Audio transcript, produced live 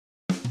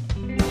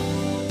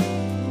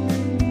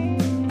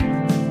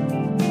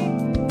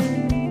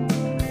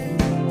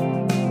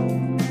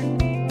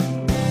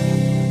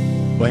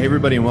Well, hey,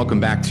 everybody, and welcome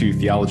back to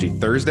Theology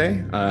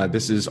Thursday.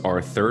 This is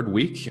our third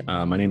week.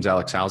 My name's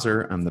Alex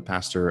Hauser. I'm the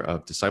pastor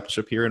of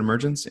discipleship here at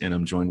Emergence, and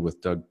I'm joined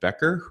with Doug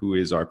Becker, who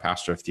is our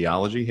pastor of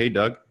theology. Hey,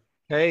 Doug.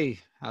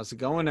 Hey, how's it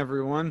going,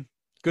 everyone?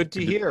 Good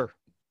to hear.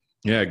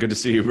 Yeah, good to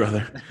see you,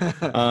 brother.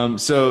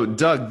 So,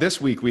 Doug, this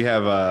week we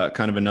have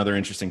kind of another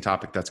interesting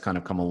topic that's kind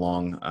of come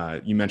along.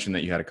 You mentioned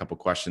that you had a couple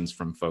questions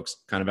from folks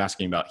kind of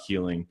asking about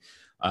healing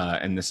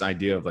and this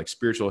idea of like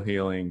spiritual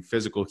healing,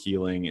 physical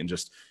healing, and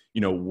just,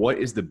 what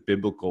is the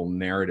biblical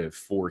narrative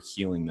for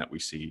healing that we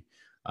see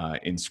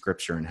in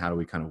Scripture, and how do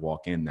we kind of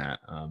walk in that?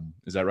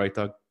 Is that right,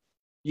 Doug?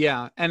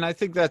 Yeah, and I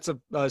think that's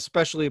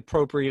especially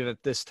appropriate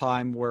at this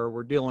time where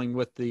we're dealing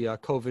with the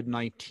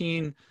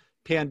COVID-19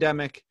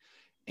 pandemic.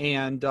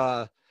 And,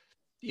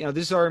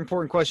 these are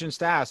important questions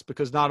to ask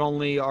because not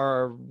only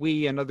are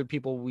we and other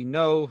people we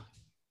know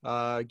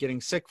getting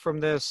sick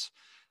from this,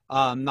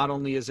 not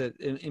only is it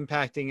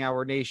impacting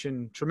our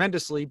nation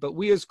tremendously, but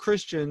we as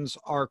Christians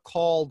are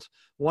called.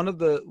 One of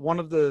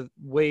the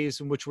ways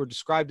in which we're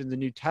described in the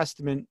New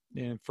Testament,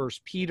 in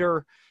First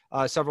Peter,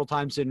 several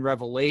times in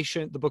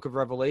Revelation, the book of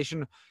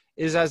Revelation,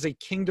 is as a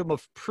kingdom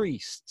of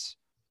priests,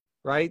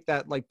 right?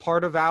 That like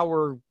part of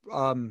our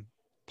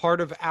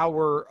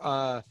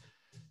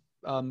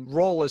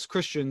role as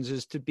Christians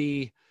is to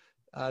be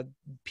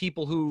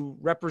people who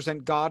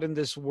represent God in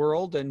this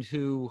world and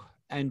who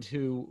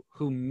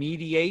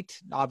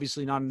mediate,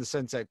 obviously not in the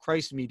sense that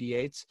Christ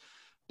mediates,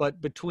 but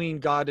between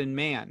God and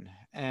man.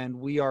 And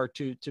we are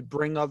to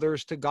bring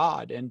others to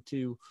God and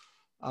to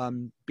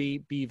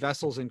be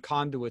vessels and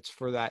conduits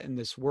for that in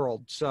this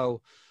world.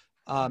 So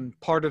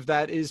part of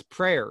that is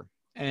prayer.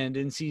 And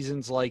in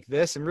seasons like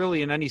this, and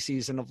really in any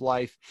season of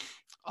life,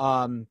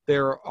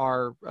 there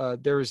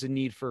is a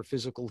need for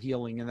physical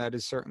healing, and that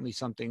is certainly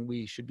something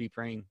we should be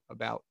praying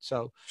about.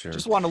 So Sure.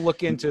 just want to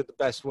look into the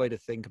best way to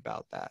think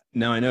about that.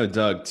 Now, I know,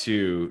 Doug,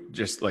 too,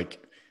 just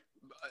like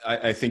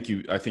I think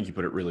you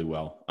put it really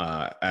well.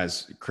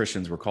 As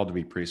Christians, we're called to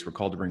be priests. We're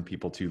called to bring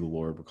people to the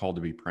Lord. We're called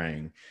to be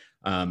praying.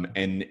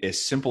 And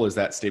as simple as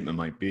that statement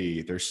might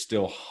be, there's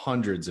still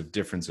hundreds of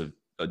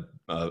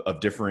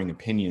differing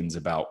opinions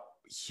about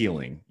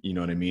healing. You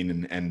know what I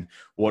mean? And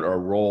what our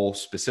role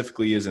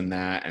specifically is in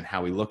that, and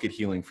how we look at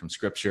healing from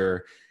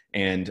Scripture.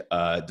 And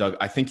Doug,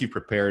 I think you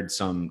prepared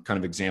some kind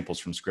of examples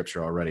from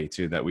Scripture already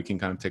too that we can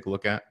kind of take a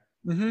look at.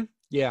 Mm-hmm.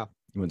 Yeah.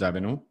 You want to dive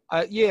into them?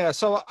 Yeah.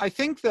 So I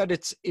think that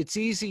it's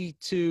easy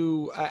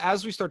to,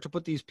 as we start to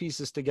put these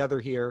pieces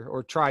together here,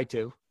 or try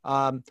to,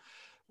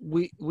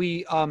 we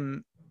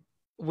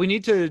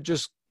need to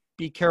just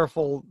be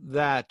careful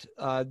that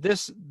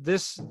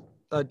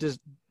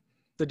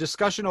the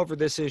discussion over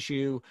this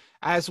issue,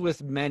 as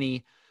with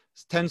many,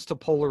 tends to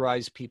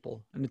polarize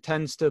people, and it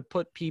tends to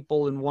put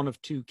people in one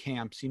of two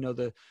camps.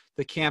 The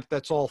camp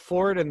that's all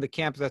for it and the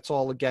camp that's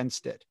all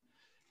against it.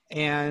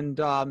 And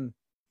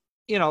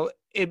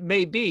it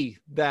may be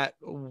that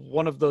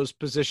one of those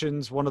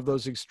positions, one of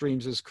those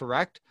extremes is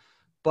correct.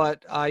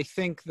 But I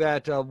think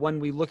that when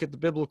we look at the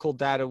biblical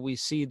data, we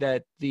see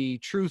that the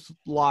truth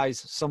lies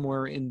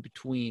somewhere in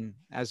between,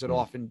 as it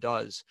often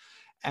does.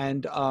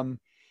 And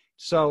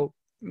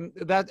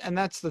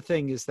that's the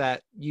thing, is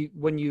that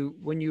when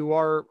you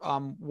are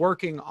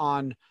working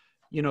on,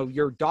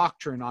 your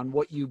doctrine, on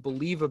what you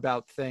believe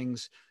about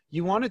things,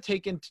 you want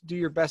to do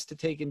your best to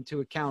take into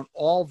account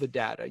all the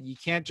data. You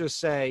can't just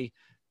say,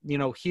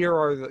 here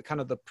are the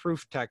kind of the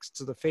proof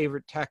texts, or the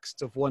favorite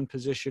texts of one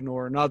position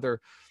or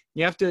another.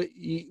 You have to,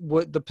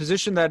 the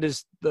position that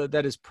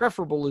is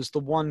preferable is the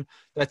one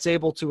that's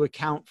able to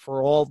account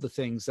for all the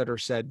things that are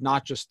said,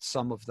 not just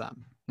some of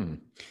them.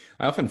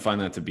 I often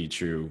find that to be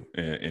true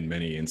in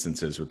many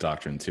instances with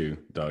doctrine too,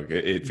 Doug.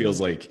 It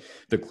feels like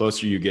the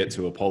closer you get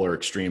to a polar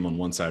extreme on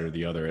one side or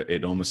the other,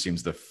 it almost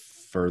seems the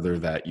further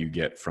that you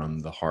get from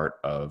the heart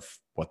of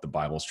what the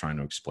Bible's trying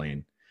to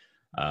explain.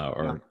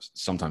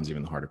 Sometimes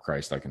even the heart of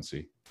Christ, I can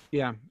see.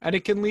 Yeah, and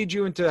it can lead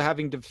you into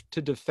having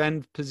to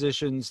defend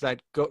positions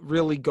that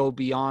really go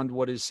beyond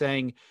what is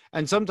saying,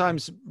 and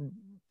sometimes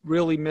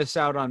really miss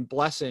out on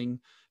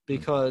blessing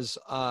because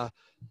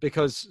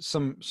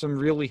some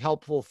really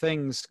helpful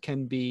things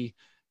can be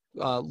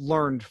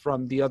learned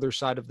from the other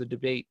side of the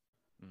debate.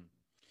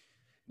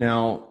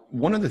 Now,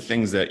 one of the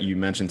things that you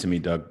mentioned to me,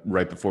 Doug,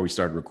 right before we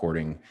started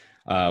recording,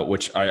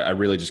 which I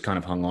really just kind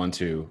of hung on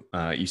to,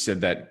 you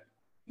said that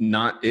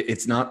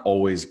it's not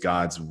always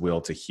God's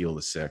will to heal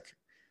the sick.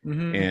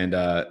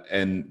 Mm-hmm.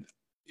 And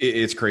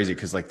it's crazy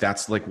because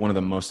that's like one of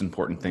the most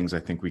important things I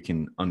think we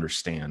can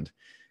understand.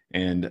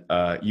 And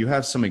you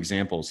have some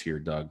examples here,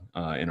 Doug,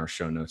 in our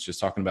show notes, just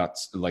talking about,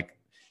 like,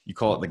 you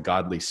call it the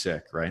godly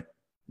sick, right?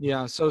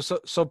 Yeah. So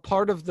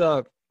part of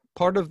the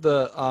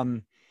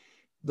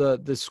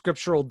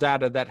scriptural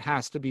data that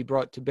has to be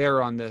brought to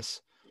bear on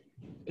this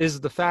is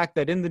the fact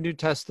that in the New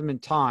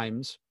Testament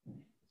times,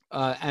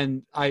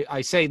 and I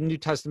say New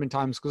Testament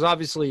times because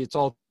obviously it's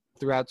all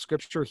throughout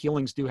Scripture.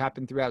 Healings do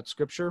happen throughout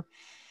Scripture.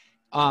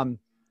 In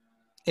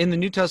the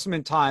New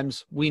Testament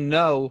times, we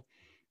know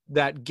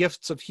that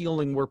gifts of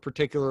healing were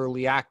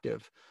particularly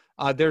active.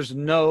 There's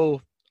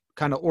no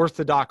kind of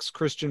orthodox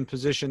Christian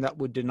position that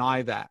would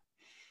deny that.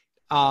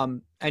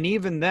 And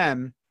even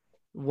then,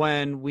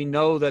 when we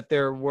know that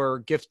there were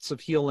gifts of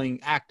healing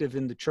active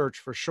in the church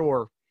for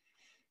sure,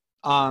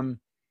 and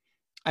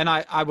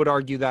I would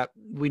argue that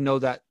we know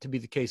that to be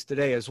the case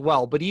today as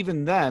well. But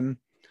even then,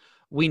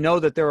 we know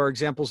that there are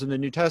examples in the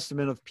New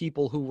Testament of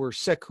people who were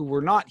sick who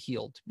were not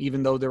healed,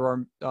 even though there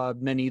are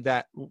many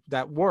that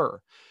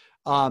were.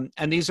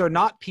 And these are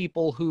not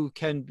people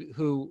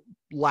who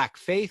lack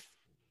faith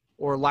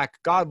or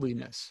lack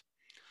godliness.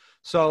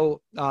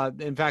 So,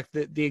 in fact,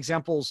 the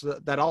examples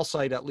that I'll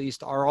cite, at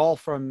least, are all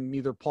from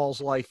either Paul's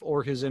life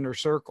or his inner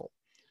circle.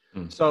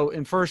 So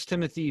in 1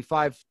 Timothy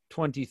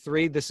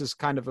 5:23, this is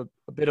kind of a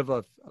bit of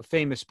a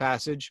famous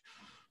passage.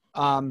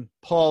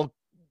 Paul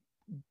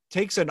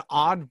takes an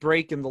odd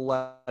break in the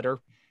letter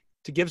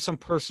to give some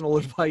personal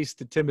advice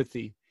to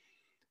Timothy.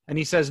 And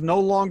he says, "No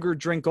longer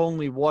drink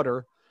only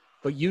water,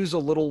 but use a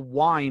little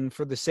wine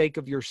for the sake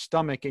of your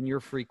stomach and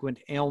your frequent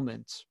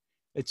ailments."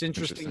 It's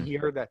interesting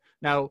here that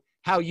now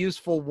how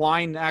useful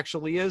wine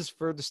actually is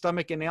for the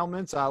stomach and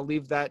ailments, I'll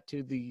leave that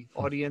to the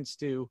audience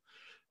to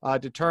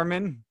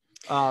determine.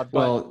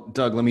 Well,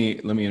 Doug, let me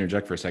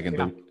interject for a second.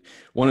 Yeah.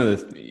 One of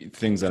the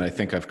things that I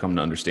think I've come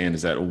to understand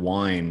is that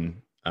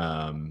wine,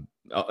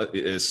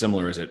 as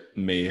similar as it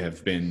may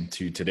have been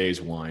to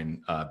today's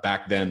wine,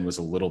 back then was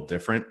a little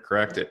different,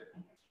 correct?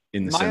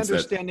 My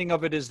understanding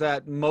of it is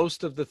that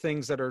most of the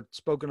things that are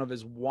spoken of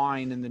as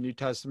wine in the New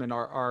Testament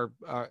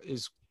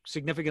is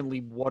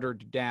significantly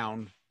watered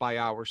down by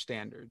our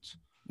standards.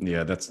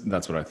 Yeah, that's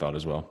what I thought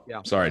as well.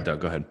 Yeah. Sorry, Doug,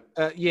 go ahead.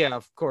 Yeah,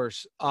 of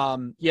course.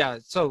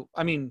 So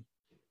I mean,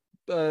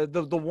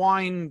 the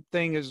wine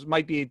thing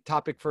might be a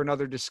topic for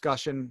another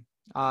discussion.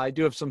 I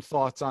do have some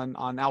thoughts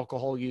on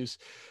alcohol use,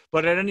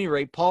 but at any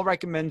rate, Paul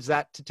recommends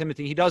that to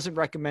Timothy. He doesn't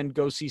recommend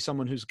go see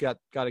someone who's got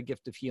a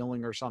gift of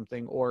healing or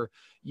something, or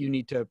you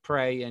need to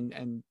pray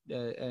and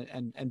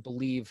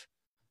believe.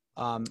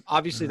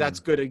 Obviously, that's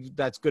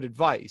good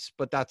advice,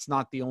 but that's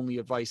not the only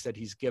advice that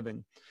he's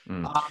given.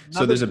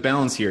 So there's a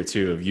balance here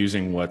too of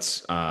using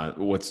what's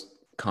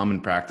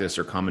common practice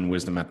or common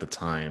wisdom at the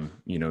time,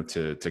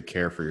 to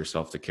care for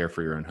yourself, to care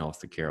for your own health,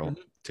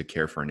 to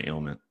care for an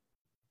ailment.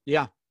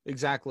 Yeah,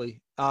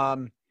 exactly.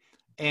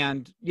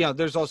 And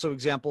there's also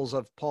examples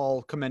of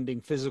Paul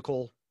commending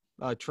physical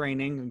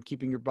training and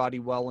keeping your body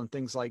well and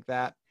things like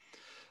that.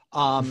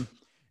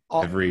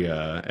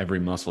 Every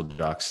muscle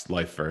jock's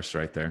life verse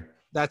right there.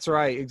 That's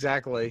right.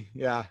 Exactly.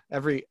 Yeah.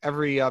 Every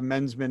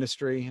men's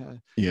ministry.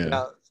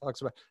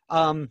 Talks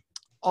about.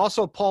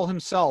 Also, Paul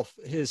himself,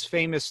 his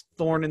famous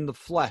thorn in the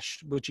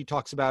flesh, which he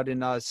talks about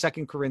in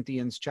 2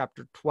 Corinthians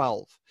chapter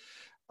 12.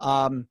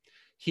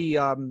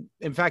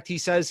 In fact, he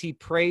says he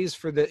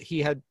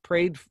had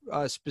prayed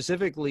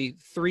specifically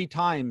 3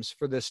 times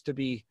for this to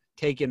be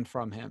taken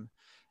from him,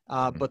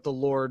 but the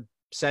Lord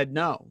said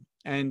no.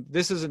 And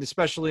this is an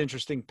especially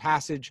interesting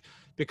passage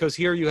because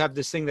here you have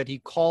this thing that he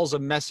calls a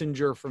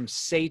messenger from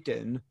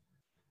Satan,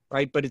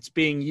 right? But it's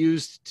being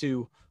used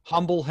to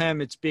humble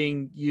him. It's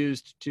being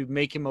used to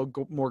make him a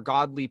more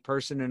godly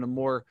person and a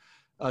more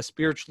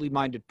spiritually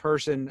minded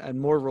person and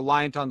more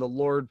reliant on the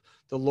Lord.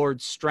 The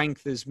Lord's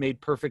strength is made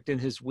perfect in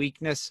his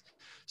weakness.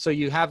 So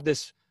you have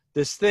this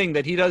thing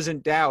that he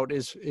doesn't doubt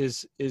is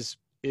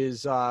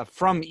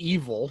from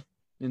evil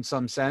in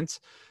some sense,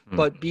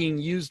 but being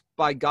used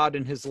by God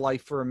in his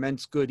life for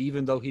immense good,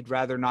 even though he'd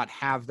rather not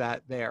have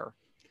that there.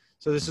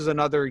 So this is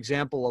another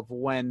example of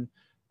when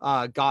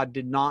God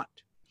did not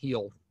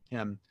heal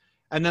him.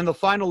 And then the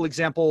final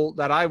example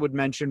that I would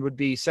mention would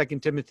be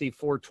 2 Timothy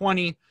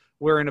 4:20,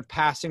 where in a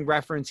passing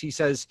reference, he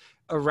says,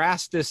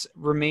 "Erastus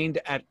remained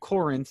at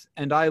Corinth,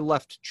 and I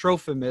left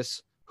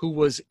Trophimus, who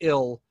was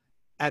ill,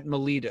 at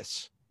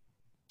Miletus."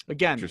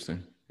 Again,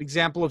 interesting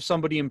example of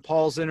somebody in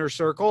Paul's inner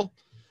circle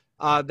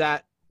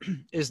that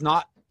is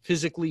not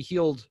physically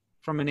healed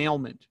from an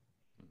ailment.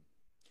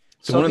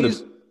 So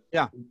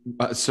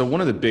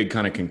one of the big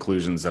kind of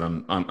conclusions that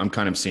I'm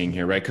kind of seeing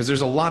here, right? Because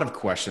there's a lot of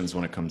questions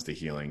when it comes to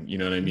healing, you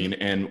know what I mean?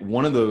 And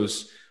one of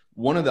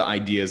the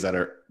ideas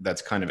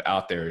that's kind of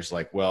out there is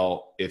like,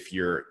 well, if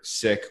you're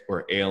sick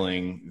or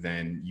ailing,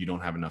 then you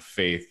don't have enough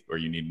faith, or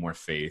you need more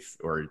faith,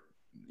 or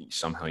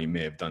somehow you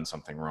may have done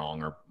something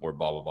wrong, or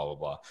blah, blah, blah, blah,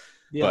 blah.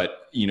 Yeah.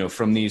 But,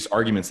 from these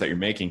arguments that you're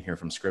making here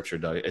from scripture,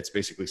 Doug, it's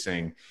basically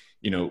saying,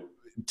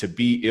 to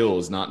be ill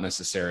is not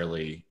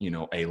necessarily,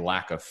 a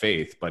lack of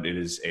faith, but it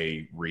is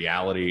a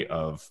reality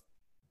of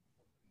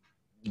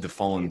the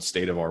fallen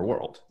state of our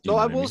world. So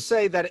I will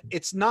say that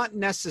it's not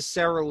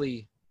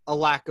necessarily a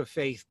lack of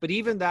faith, but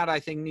even that I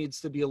think needs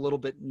to be a little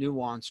bit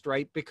nuanced,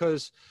 right?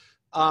 Because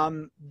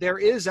there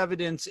is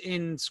evidence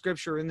in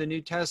scripture in the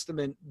New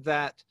Testament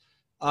that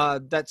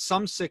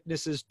some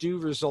sicknesses do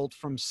result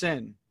from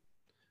sin.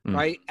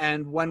 Right.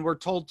 And when we're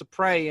told to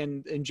pray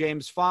in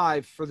James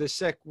 5 for the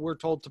sick, we're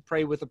told to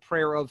pray with a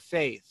prayer of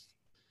faith.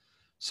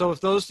 So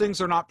if those things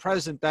are not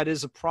present, that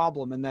is a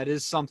problem. And that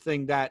is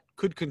something that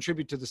could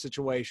contribute to the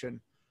situation.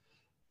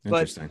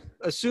 Interesting.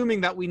 But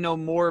assuming that we know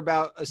more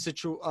about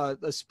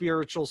a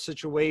spiritual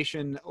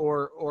situation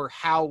or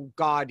how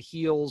God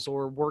heals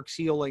or works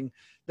healing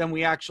than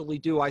we actually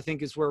do, I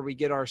think is where we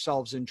get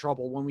ourselves in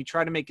trouble when we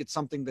try to make it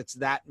something that's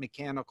that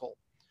mechanical.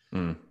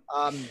 Mm.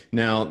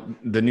 Now,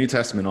 the New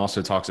Testament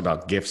also talks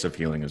about gifts of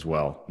healing as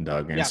well,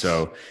 Doug. And yes.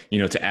 so,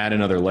 to add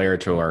another layer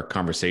to our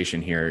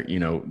conversation here,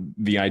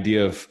 the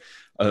idea of,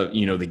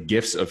 the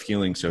gifts of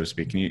healing, so to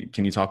speak.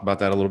 Can you talk about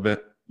that a little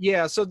bit?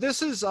 Yeah. So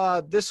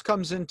this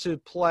comes into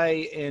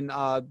play in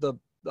the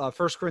 1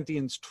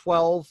 Corinthians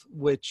 12,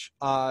 which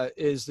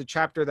is the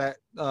chapter that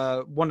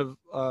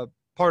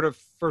part of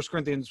 1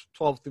 Corinthians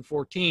 12 through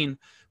 14,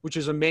 which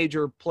is a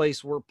major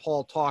place where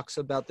Paul talks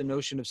about the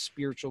notion of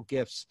spiritual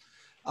gifts.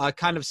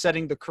 Kind of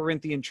setting the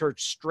Corinthian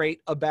church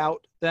straight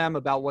about them,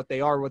 about what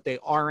they are, what they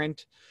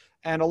aren't,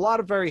 and a lot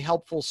of very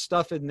helpful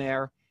stuff in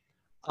there.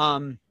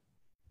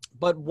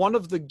 But one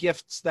of the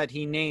gifts that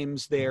he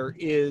names there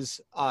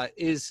is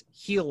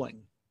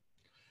healing.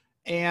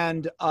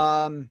 And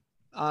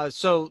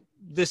so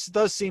this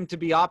does seem to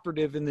be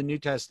operative in the New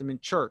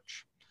Testament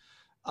church.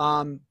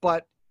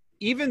 But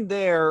even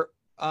there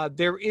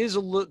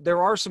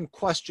are some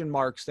question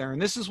marks there.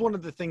 And this is one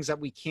of the things that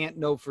we can't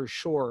know for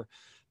sure.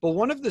 But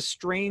one of the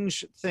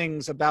strange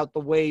things about the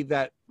way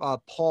that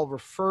Paul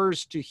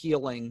refers to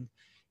healing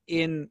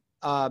in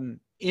 1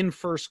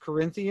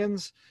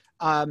 Corinthians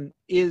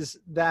is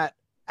that,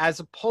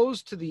 as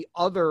opposed to the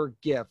other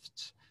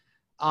gifts,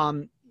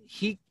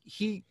 he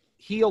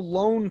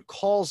alone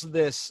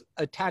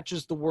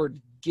attaches the word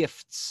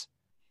gifts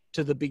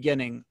to the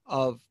beginning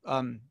of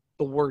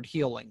the word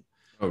healing.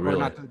 Oh, really? Or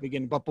not to the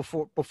beginning, but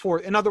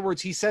before. In other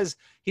words, he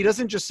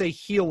doesn't just say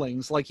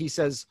healings, like he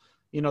says,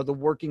 the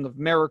working of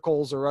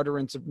miracles or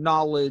utterance of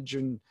knowledge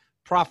and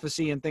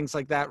prophecy and things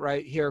like that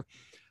right here.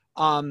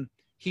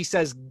 He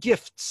says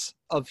gifts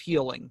of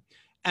healing.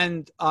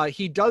 And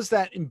he does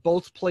that in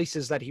both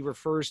places that he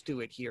refers to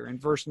it here, in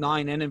verse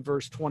 9 and in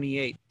verse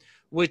 28,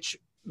 which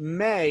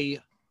may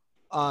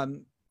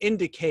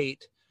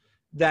indicate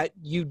that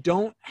you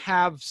don't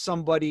have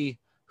somebody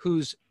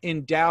who's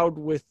endowed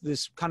with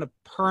this kind of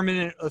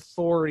permanent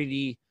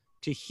authority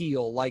to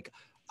heal. Like,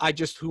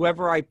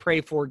 whoever I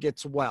pray for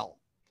gets well.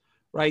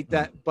 Right.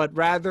 But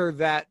rather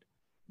that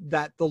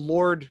the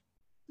Lord,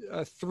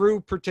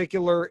 through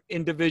particular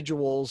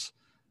individuals,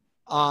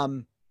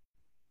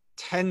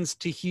 tends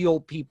to heal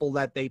people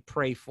that they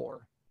pray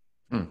for.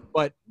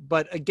 But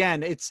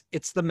again,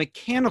 it's the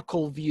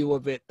mechanical view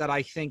of it that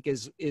I think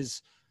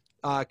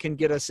can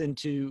get us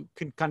can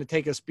kind of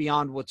take us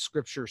beyond what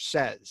Scripture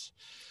says.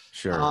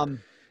 Sure.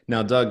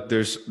 Now, Doug,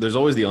 there's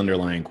always the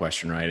underlying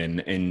question, right?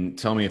 And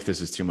tell me if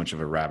this is too much of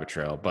a rabbit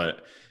trail,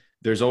 but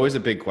there's always a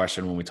big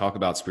question when we talk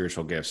about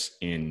spiritual gifts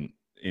in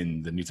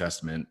the New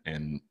Testament.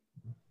 And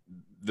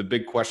the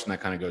big question that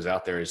kind of goes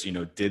out there is,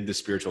 did the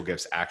spiritual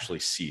gifts actually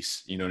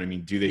cease? You know what I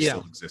mean? Do they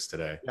still exist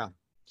today? Yeah.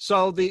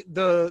 So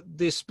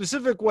the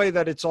specific way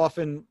that it's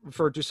often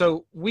referred to,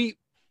 so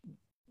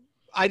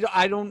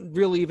I don't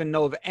really even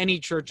know of any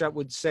church that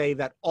would say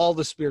that all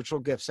the spiritual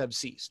gifts have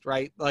ceased,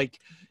 right? Like,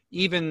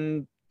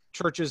 even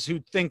churches who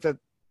think that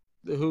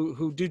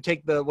who do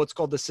take what's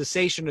called the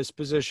cessationist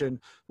position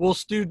will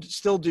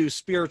still do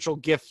spiritual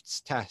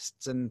gifts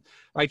tests, and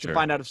right, to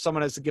find out if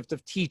someone has the gift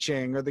of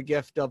teaching or the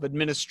gift of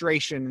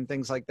administration and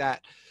things like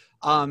that.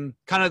 Kind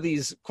of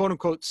these quote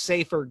unquote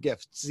safer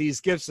gifts, these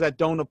gifts that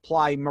don't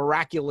apply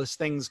miraculous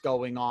things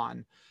going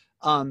on.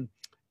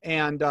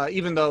 And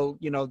even though,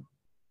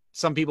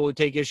 some people would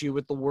take issue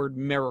with the word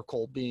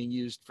miracle being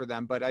used for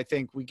them, but I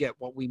think we get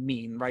what we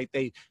mean, right?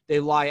 They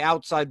lie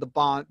outside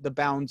the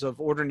bounds of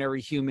ordinary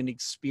human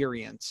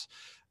experience.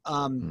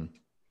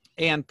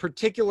 And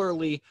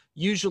particularly,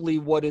 usually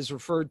what is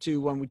referred to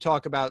when we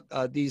talk about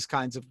these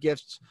kinds of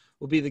gifts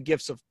will be the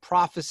gifts of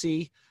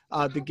prophecy,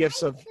 the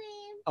gifts of,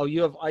 oh,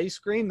 you have ice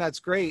cream?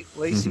 That's great.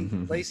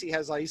 Lacey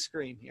has ice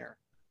cream here.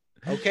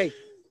 Okay,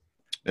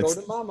 go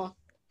to mama.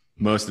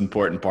 Most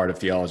important part of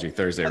Theology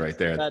Thursday right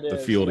there,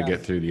 the fuel to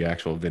get through the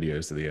actual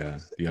videos of the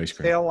ice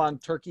cream. Sale on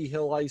Turkey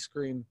Hill ice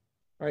cream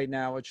right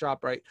now at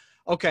ShopRite.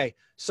 Okay,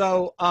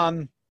 so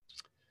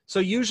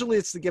usually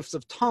it's the gifts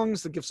of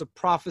tongues, the gifts of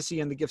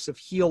prophecy, and the gifts of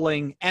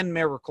healing and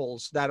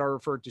miracles that are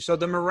referred to. So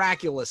the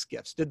miraculous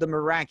gifts, did the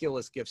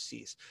miraculous gifts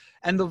cease?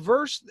 And the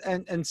verse,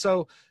 and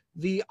so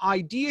the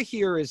idea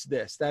here is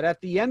this, that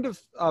at the end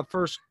of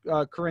 1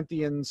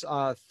 Corinthians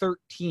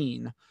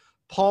 13,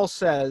 Paul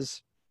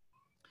says,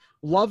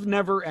 love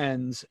never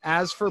ends.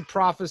 As for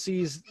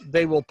prophecies,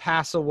 they will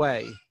pass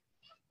away.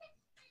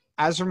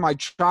 As for my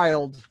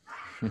child,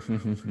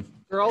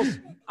 girls,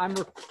 I'm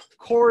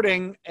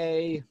recording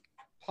a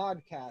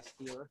podcast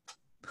here.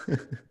 So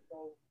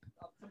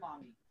up to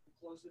mommy.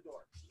 Close the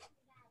door.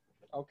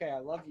 Okay, I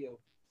love you.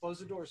 Close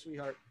the door,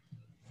 sweetheart.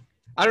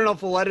 I don't know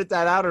if we'll edit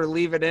that out or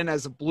leave it in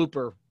as a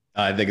blooper.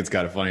 I think it's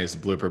kind of funny as a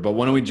blooper, but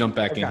why don't we jump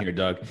back in here,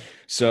 Doug?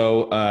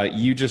 So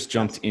you just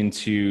jumped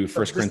into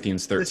 1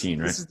 Corinthians 13,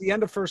 right? This is the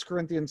end of 1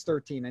 Corinthians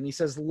 13. And he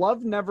says,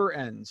 love never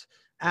ends.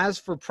 As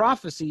for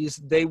prophecies,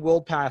 they will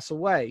pass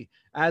away.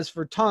 As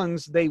for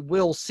tongues, they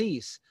will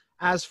cease.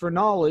 As for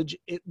knowledge,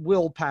 it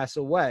will pass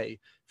away.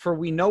 For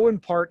we know in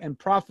part and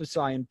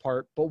prophesy in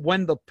part, but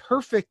when the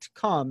perfect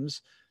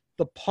comes,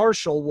 the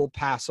partial will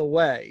pass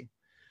away.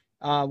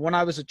 When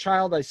I was a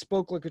child, I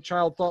spoke like a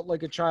child, thought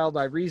like a child,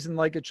 I reasoned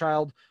like a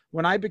child.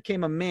 When I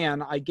became a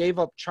man, I gave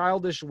up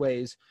childish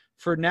ways.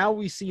 For now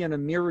we see in a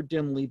mirror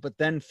dimly, but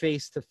then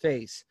face to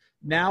face.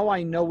 Now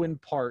I know in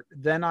part,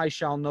 then I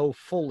shall know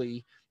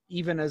fully,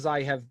 even as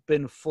I have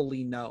been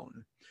fully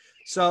known.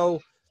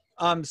 So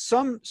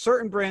some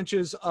certain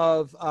branches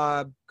of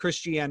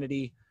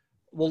Christianity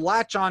will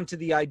latch on to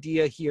the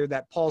idea here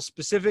that Paul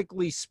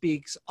specifically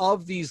speaks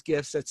of these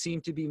gifts that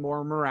seem to be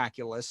more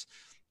miraculous.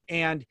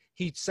 And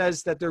he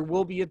says that there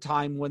will be a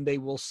time when they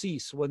will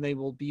cease, when they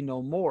will be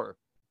no more.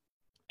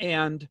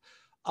 And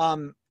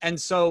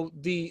so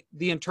the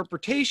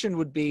interpretation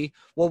would be,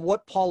 well,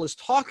 what Paul is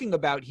talking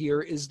about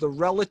here is the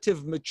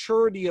relative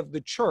maturity of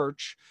the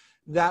church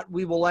that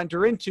we will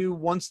enter into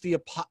once the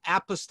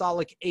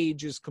apostolic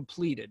age is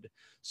completed.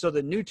 So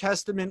the New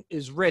Testament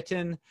is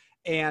written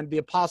and the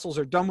apostles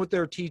are done with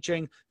their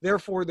teaching.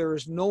 Therefore, there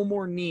is no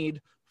more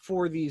need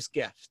for these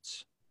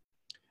gifts.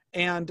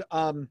 And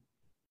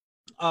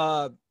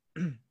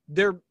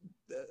they're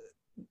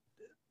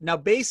now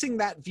basing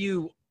that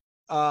view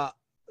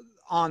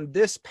on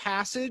this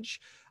passage,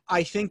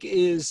 I think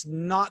is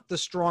not the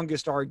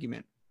strongest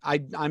argument.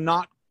 I'm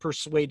not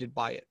persuaded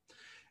by it.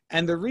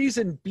 And the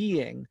reason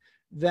being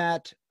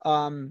that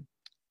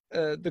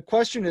the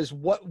question is,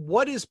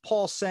 what is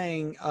Paul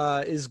saying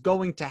is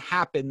going to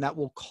happen that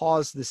will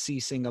cause the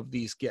ceasing of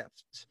these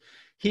gifts?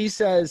 He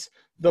says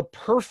the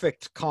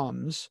perfect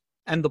comes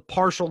and the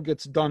partial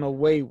gets done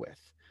away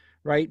with,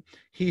 right?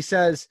 He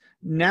says,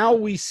 now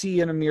we see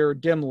in a mirror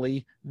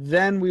dimly,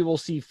 then we will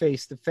see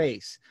face to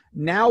face.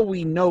 Now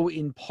we know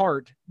in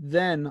part,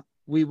 then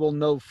we will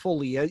know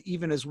fully,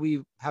 even as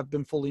we have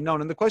been fully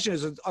known. And the question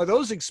is, are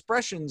those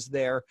expressions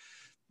there,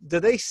 do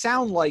they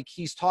sound like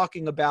he's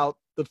talking about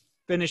the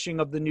finishing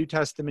of the New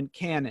Testament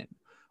canon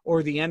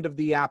or the end of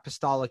the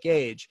apostolic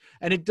age?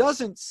 And it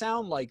doesn't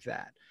sound like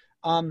that.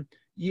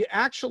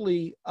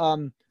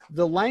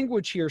 The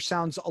language here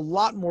sounds a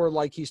lot more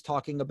like he's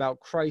talking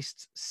about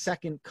Christ's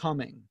second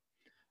coming.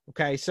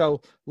 Okay,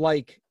 so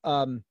like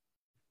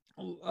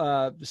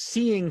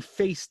seeing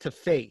face to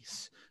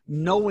face,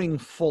 knowing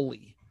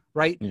fully,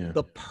 right? Yeah.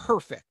 The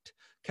perfect.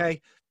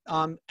 Okay,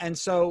 and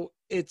so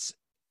it's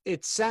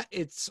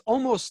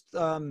almost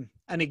an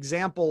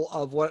example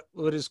of what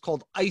is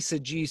called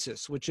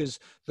eisegesis, which is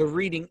the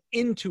reading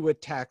into a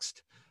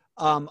text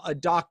a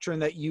doctrine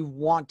that you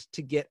want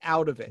to get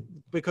out of it.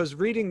 Because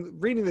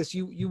reading this,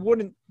 you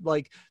wouldn't,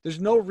 like, there's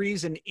no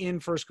reason in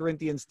 1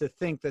 Corinthians to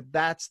think that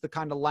that's the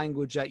kind of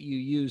language that you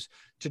use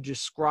to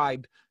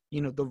describe,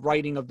 the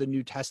writing of the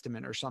New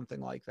Testament or something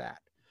like that.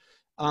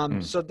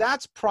 So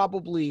that's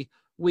probably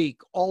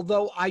weak,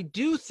 although I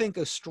do think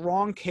a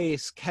strong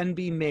case can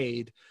be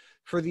made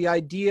for the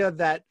idea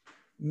that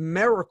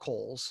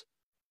miracles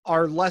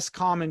are less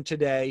common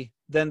today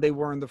than they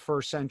were in the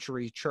first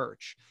century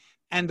church.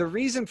 And the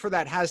reason for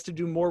that has to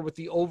do more with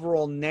the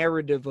overall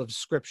narrative of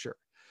Scripture.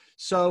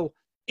 So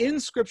in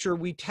Scripture,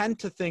 we tend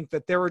to think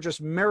that there are just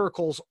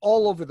miracles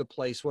all over the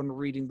place when we're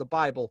reading the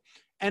Bible.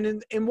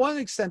 And in one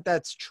extent,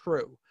 that's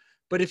true.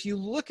 But if you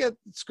look at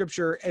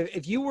Scripture,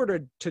 if you were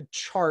to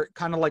chart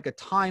kind of like a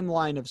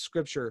timeline of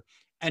Scripture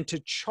and to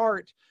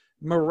chart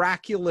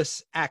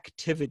miraculous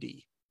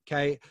activity,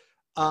 okay,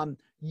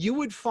 you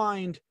would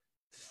find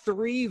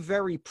three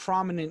very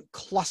prominent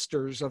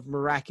clusters of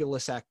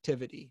miraculous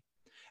activity.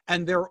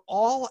 And they're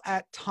all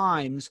at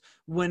times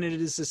when it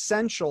is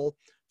essential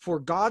for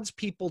God's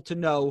people to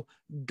know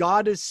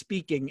God is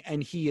speaking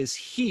and he is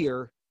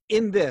here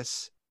in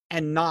this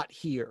and not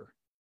here.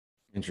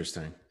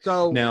 Interesting.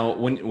 So now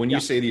when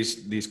you say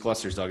these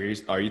clusters, Doug,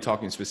 are you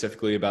talking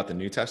specifically about the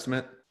New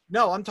Testament?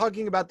 No, I'm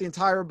talking about the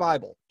entire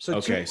Bible. So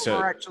okay, two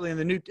are actually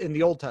in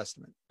the Old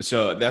Testament.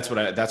 So that's what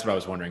I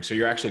was wondering. So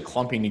you're actually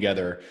clumping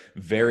together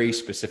very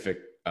specific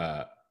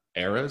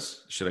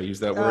eras. Should I use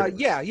that word?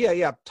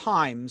 Yeah.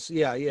 Times.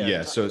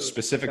 Yeah. So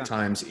specific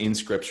times in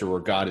Scripture where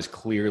God is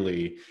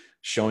clearly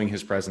showing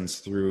his presence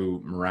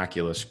through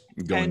miraculous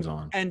goings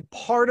on. And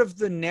part of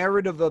the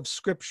narrative of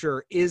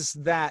Scripture is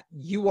that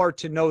you are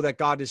to know that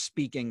God is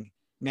speaking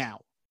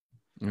now.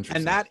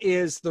 And that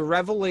is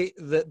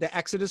the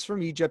Exodus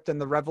from Egypt and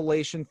the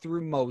revelation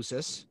through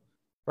Moses,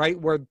 right?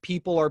 Where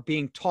people are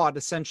being taught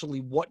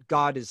essentially what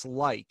God is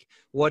like,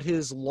 what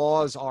his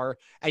laws are.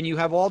 And you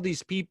have all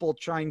these people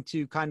trying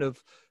to kind of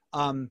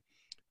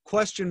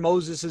question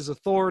Moses's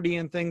authority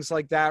and things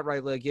like that,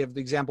 right? Like you have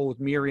the example with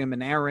Miriam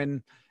and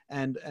Aaron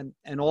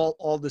and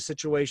all the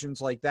situations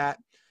like that.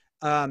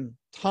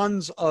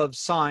 Tons of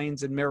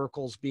signs and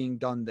miracles being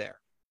done there.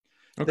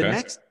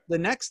 Okay. The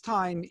next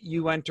time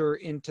you enter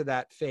into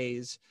that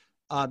phase,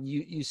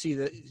 you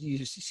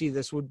see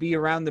this would be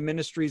around the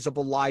ministries of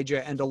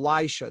Elijah and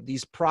Elisha,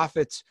 these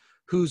prophets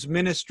whose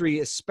ministry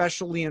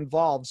especially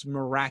involves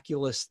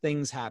miraculous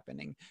things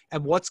happening.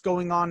 And what's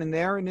going on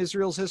in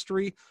Israel's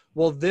history?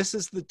 Well, this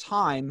is the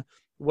time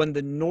when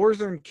the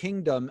northern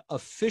kingdom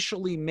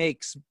officially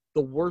makes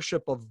the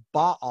worship of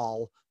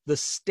Baal the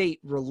state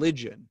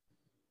religion.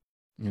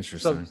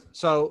 Interesting.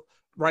 So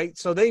right,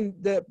 so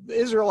the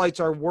Israelites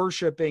are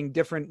worshiping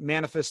different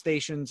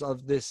manifestations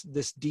of this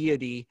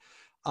deity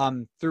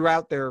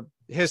throughout their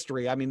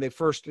history. I mean, they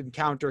first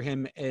encounter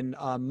him in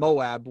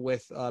Moab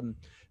with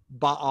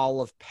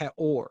Baal of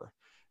Peor,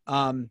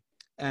 and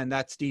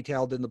that's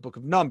detailed in the book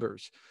of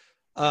Numbers.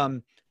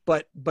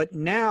 But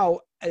now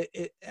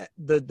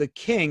the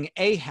king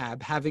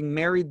Ahab, having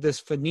married this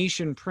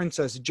Phoenician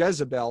princess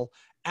Jezebel,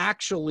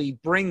 actually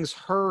brings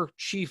her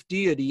chief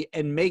deity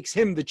and makes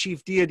him the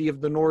chief deity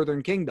of the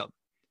northern kingdom.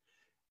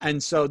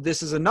 And so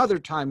this is another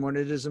time when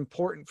it is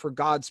important for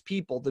God's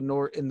people,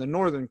 in the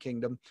northern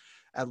kingdom,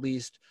 at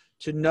least,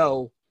 to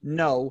know,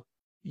 no,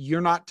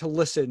 you're not to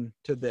listen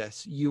to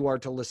this. You are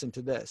to listen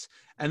to this.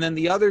 And then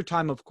the other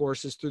time, of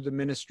course, is through the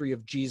ministry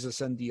of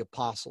Jesus and the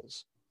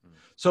apostles.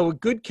 So a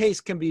good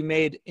case can be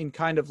made in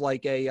kind of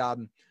like a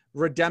along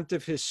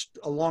redemptive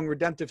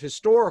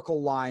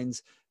historical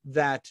lines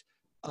that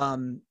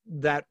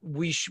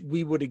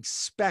we would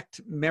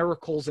expect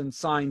miracles and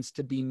signs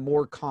to be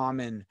more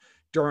common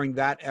during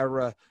that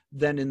era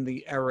than in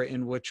the era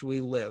in which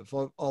we live.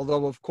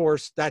 Although, of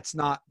course,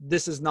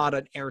 this is not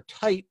an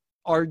airtight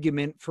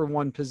argument for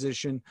one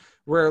position.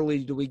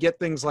 Rarely do we get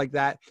things like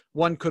that.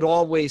 One could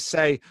always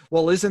say,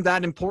 well, isn't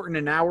that important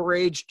in our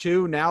age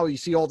too? Now you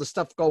see all the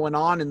stuff going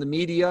on in the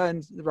media,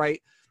 and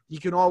right, you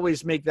can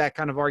always make that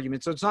kind of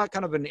argument. So it's not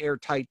kind of an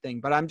airtight thing,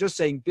 but I'm just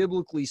saying,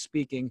 biblically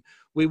speaking,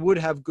 we would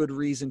have good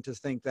reason to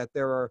think that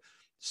there are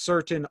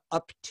certain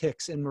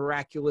upticks in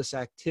miraculous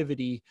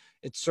activity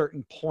at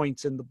certain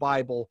points in the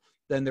Bible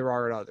than there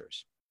are at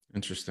others.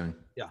 Interesting.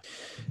 Yeah.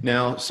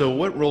 Now, so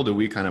what role do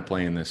we kind of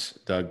play in this,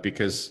 Doug?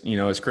 Because,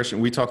 as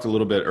Christian, we talked a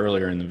little bit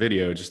earlier in the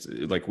video, just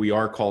like we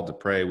are called to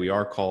pray, we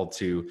are called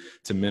to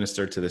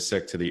minister to the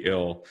sick, to the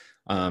ill.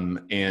 And,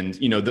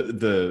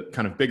 the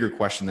kind of bigger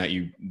question that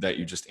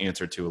you just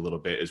answered to a little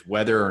bit is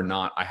whether or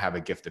not I have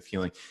a gift of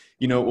healing.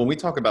 When we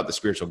talk about the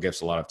spiritual gifts,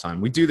 a lot of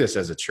time, we do this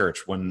as a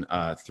church when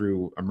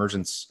through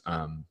Emergence,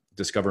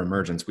 Discover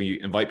Emergence,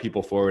 we invite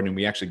people forward and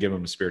we actually give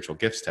them a spiritual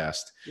gifts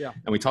test. Yeah.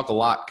 And we talk a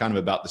lot kind of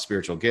about the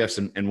spiritual gifts.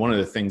 And one of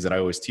the things that I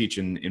always teach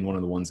in one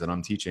of the ones that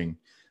I'm teaching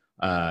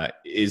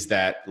is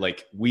that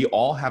like we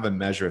all have a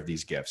measure of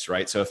these gifts,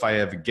 right? So if I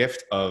have a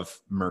gift of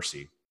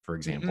mercy, for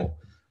example,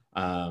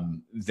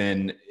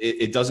 then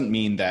it doesn't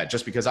mean that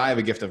just because I have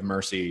a gift of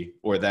mercy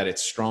or that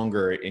it's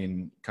stronger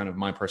in kind of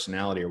my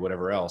personality or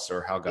whatever else,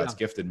 or how God's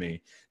gifted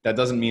me, that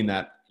doesn't mean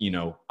that,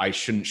 I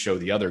shouldn't show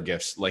the other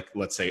gifts, like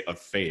let's say of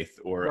faith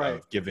or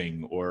of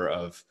giving or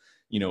of,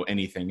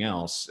 anything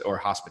else, or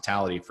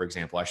hospitality, for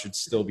example. I should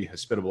still be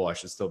hospitable. I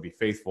should still be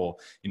faithful.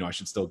 I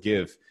should still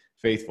give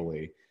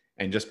faithfully.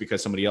 And just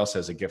because somebody else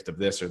has a gift of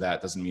this or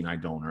that doesn't mean I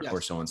don't, or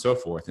so on and so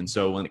forth. And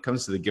so when it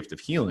comes to the gift of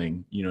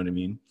healing, you know what I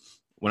mean?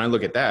 When I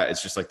look at that,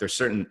 it's just like there's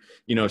certain,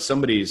 if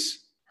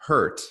somebody's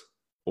hurt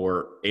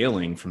or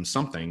ailing from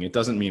something, it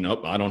doesn't mean,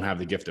 I don't have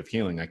the gift of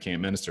healing, I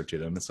can't minister to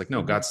them. It's like,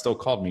 no, God still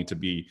called me to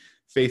be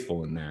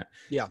faithful in that.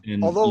 Yeah.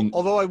 And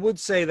although I would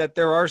say that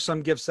there are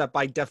some gifts that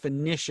by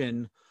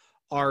definition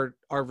are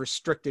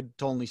restricted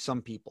to only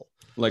some people.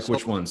 Like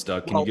which ones,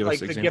 Doug? Can you give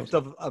us examples?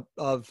 The gift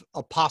of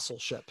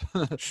apostleship,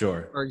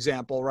 sure, for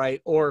example,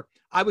 right? Or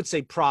I would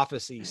say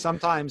prophecy.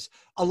 Sometimes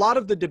a lot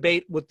of the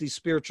debate with these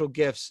spiritual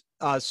gifts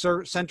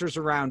centers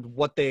around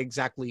what they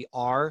exactly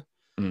are.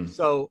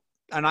 So,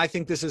 and I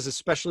think this is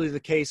especially the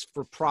case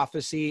for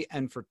prophecy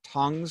and for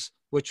tongues,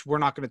 which we're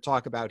not going to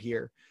talk about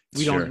here.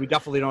 We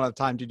definitely don't have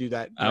time to do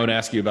that. I would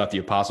ask you about the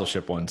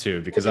apostleship one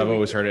too, because I've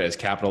always heard it as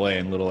capital A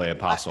and little a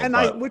apostle.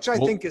 Which I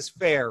think is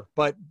fair,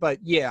 but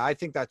yeah, I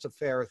think that's a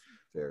fair.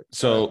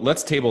 So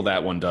let's table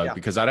that one, Doug,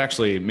 because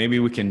maybe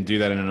we can do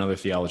that in another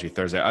Theology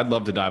Thursday. I'd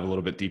love to dive a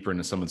little bit deeper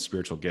into some of the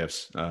spiritual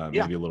gifts,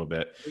 maybe a little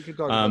bit. We could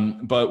talk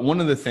about but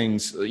one of the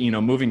things,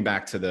 moving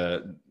back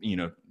to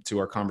to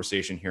our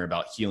conversation here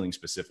about healing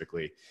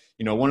specifically,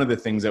 one of the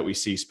things that we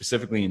see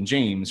specifically in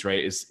James,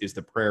 right, is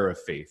the prayer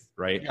of faith,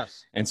 right?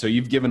 Yes. And so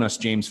you've given us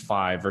James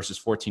 5, verses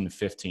 14 to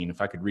 15.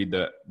 If I could read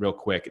that real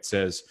quick, it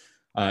says,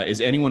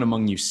 is anyone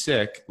among you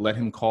sick? Let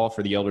him call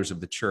for the elders of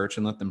the church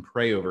and let them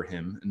pray over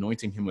him,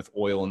 anointing him with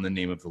oil in the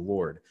name of the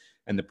Lord.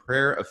 And the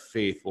prayer of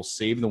faith will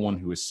save the one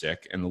who is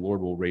sick, and the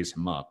Lord will raise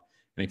him up.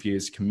 And if he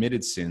has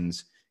committed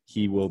sins,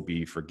 he will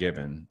be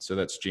forgiven. So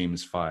that's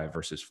James 5,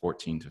 verses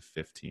 14 to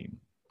 15.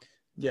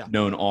 Yeah.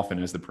 Known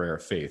often as the prayer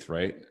of faith,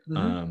 right?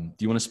 Mm-hmm. Do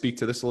you want to speak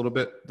to this a little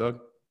bit, Doug?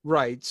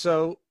 Right.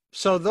 So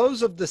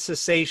those of the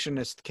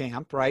cessationist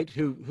camp, right,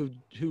 who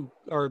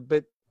are a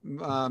bit,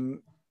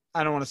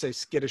 I don't want to say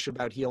skittish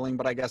about healing,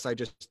 but I guess I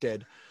just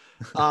did,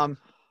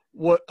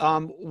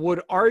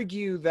 would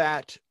argue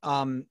that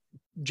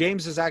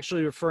James is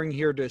actually referring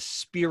here to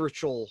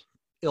spiritual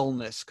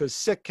illness, because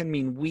sick can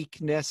mean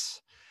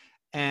weakness.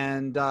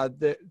 And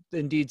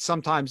indeed,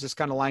 sometimes this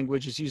kind of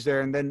language is used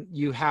there. And then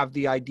you have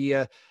the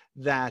idea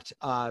that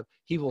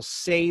he will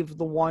save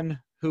the one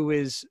who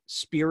is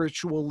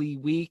spiritually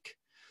weak.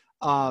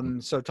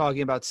 So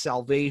talking about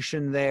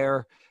salvation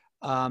there.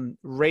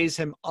 Raise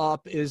him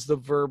up is the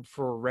verb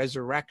for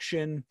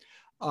resurrection.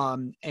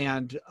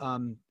 And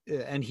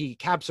he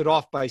caps it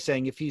off by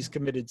saying, if he's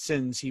committed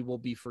sins, he will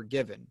be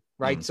forgiven.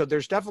 Right. So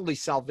there's definitely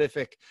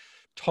salvific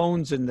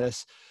tones in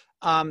this.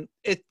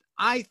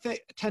 I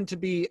tend to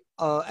be,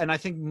 and I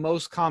think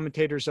most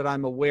commentators that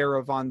I'm aware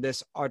of on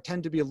this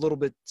tend to be a little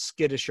bit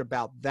skittish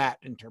about that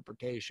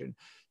interpretation,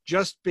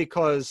 just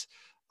because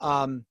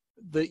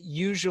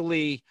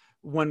usually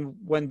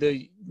when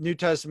the New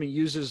Testament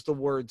uses the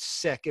word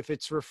sick, if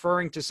it's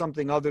referring to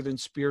something other than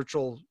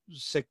spiritual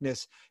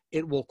sickness,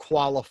 it will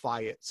qualify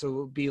it. So it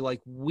would be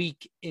like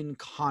weak in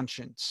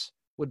conscience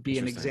would be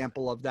an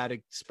example of that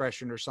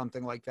expression, or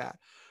something like that,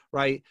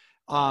 right?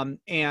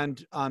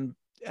 And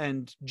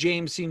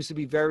James seems to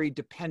be very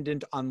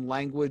dependent on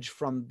language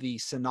from the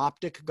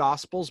synoptic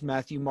gospels,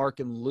 Matthew, Mark,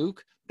 and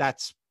Luke.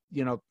 That's,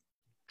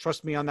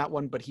 trust me on that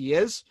one, but he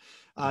is.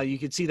 You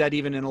could see that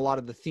even in a lot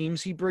of the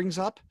themes he brings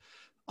up.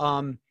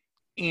 And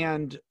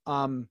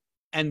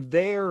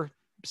their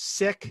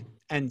sick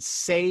and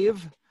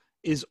save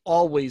is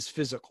always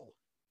physical.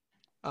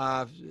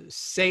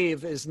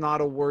 Save is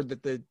not a word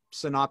that the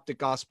synoptic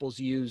gospels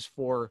use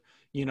for,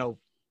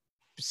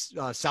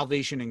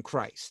 salvation in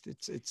Christ.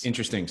 It's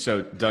interesting.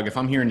 So Doug, if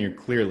I'm hearing you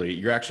clearly,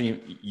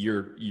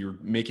 you're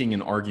making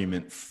an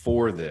argument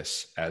for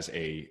this as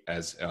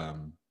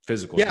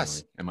physical. Yes.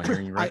 Healing. Am I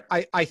hearing you right?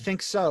 I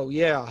think so.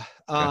 Yeah.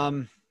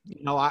 Okay.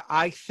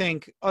 I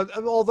think,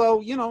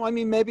 although,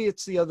 maybe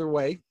it's the other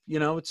way,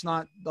 it's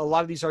not, a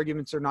lot of these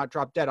arguments are not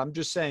drop dead. I'm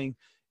just saying,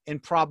 in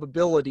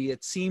probability,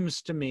 it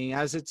seems to me,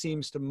 as it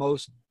seems to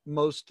most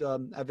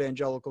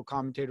evangelical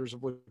commentators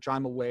of which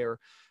I'm aware,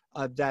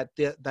 that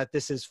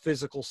this is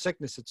physical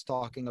sickness it's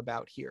talking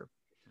about here.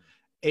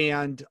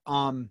 And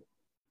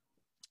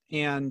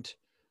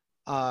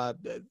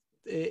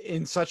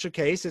in such a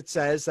case, it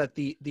says that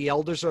the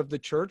elders of the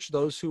church,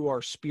 those who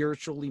are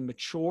spiritually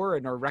mature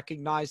and are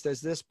recognized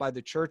as this by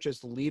the church as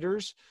the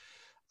leaders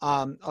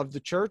of the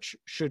church,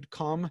 should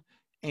come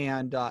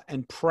and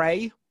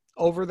pray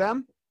over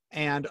them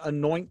and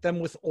anoint them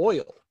with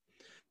oil.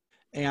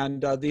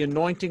 And the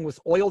anointing with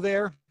oil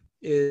there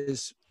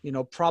is,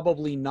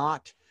 probably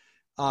not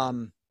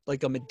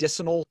like a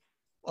medicinal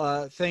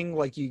thing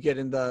like you get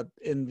in the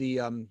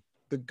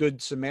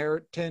Good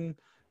Samaritan,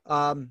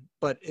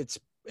 but it's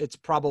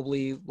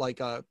probably like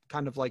a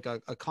kind of like a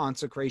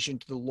consecration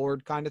to the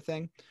Lord kind of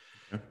thing.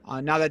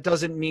 Now that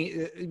doesn't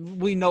mean,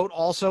 we note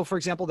also, for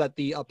example, that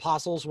the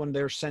apostles, when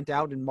they're sent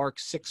out in Mark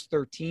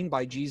 6:13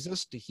 by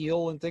Jesus to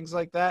heal and things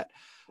like that,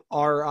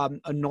 are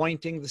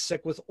anointing the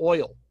sick with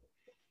oil.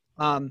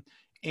 So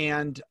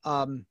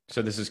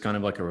this is kind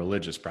of like a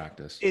religious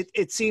practice.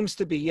 It seems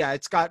to be, yeah.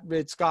 It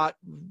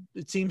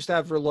seems to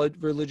have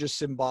religious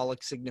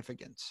symbolic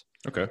significance.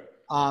 Okay.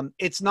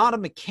 It's not a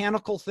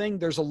mechanical thing.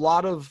 There's a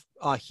lot of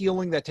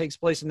healing that takes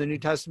place in the New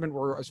Testament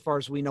where, as far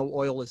as we know,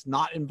 oil is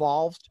not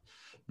involved.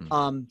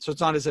 So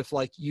it's not as if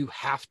like you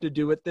have to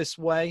do it this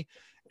way.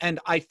 And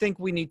I think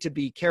we need to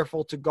be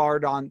careful to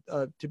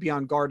be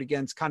on guard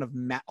against kind of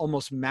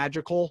almost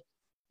magical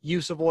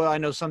use of oil. I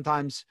know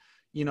sometimes,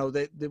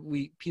 that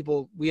we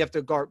have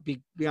to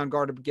be on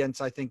guard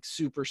against, I think,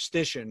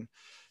 superstition.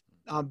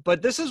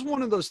 But this is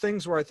one of those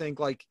things where I think,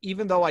 like,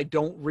 even though I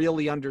don't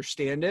really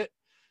understand it,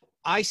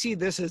 I see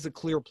this as a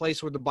clear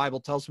place where the Bible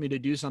tells me to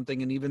do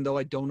something. And even though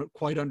I don't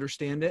quite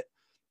understand it,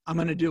 I'm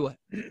going to do it.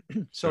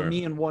 So sure.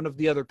 Me and one of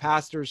the other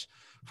pastors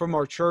from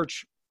our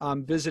church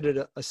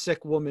visited a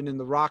sick woman in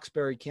the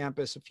Roxbury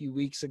campus a few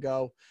weeks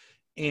ago.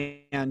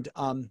 And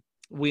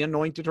we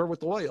anointed her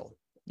with oil,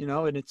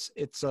 and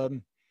it's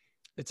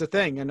a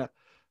thing. And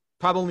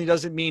probably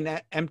doesn't mean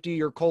empty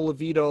your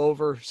Colavita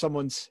over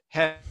someone's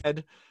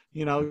head.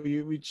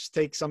 We just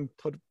take some,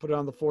 put it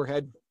on the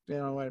forehead.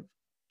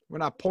 We're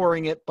not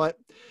pouring it, but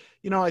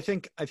I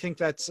think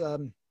that's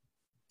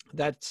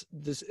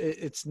this.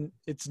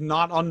 It's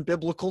not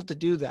unbiblical to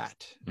do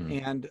that,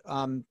 and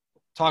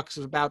talks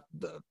about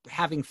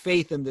having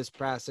faith in this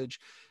passage.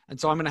 And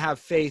so I'm going to have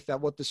faith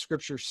that what the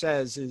scripture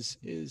says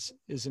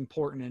is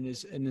important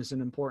and is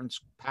an important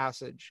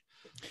passage.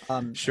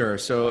 Sure.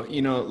 So,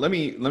 let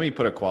me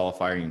put a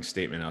qualifying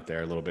statement out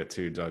there a little bit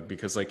too, Doug,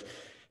 because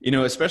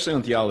especially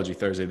on Theology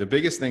Thursday, the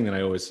biggest thing that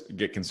I always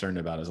get concerned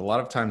about is a lot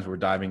of times we're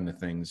diving into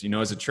things,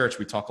 as a church,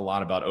 we talk a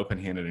lot about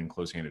open-handed and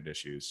close-handed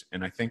issues.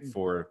 And I think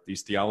for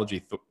these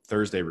Theology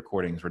Thursday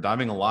recordings, we're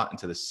diving a lot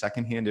into the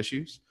second-hand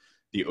issues,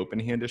 the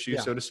open-hand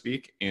issues, so to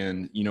speak.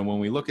 And, when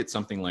we look at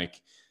something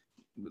like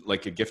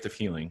a gift of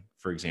healing,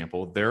 for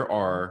example, there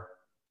are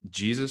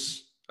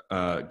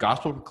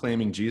gospel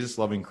proclaiming, Jesus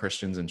loving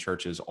Christians and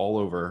churches all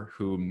over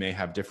who may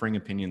have differing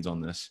opinions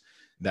on this,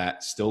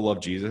 that still love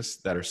Jesus,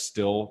 that are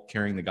still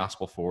carrying the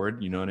gospel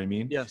forward. You know what I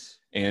mean? Yes.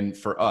 And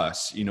for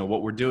us,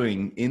 what we're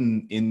doing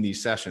in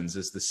these sessions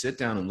is to sit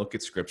down and look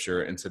at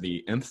scripture, and to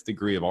the nth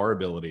degree of our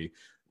ability,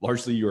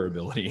 largely your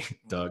ability,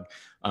 Doug,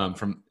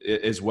 from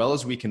as well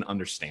as we can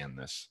understand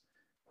this,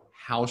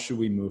 how should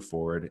we move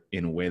forward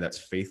in a way that's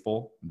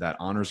faithful, that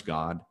honors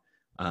God,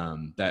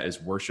 that is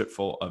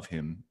worshipful of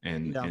him,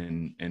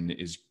 and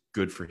is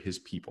good for his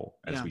people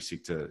as Yeah. we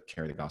seek to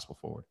carry the gospel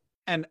forward.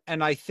 And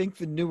I think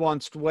the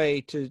nuanced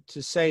way to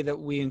say that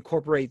we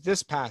incorporate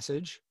this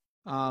passage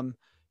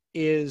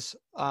is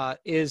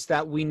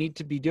that we need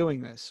to be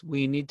doing this.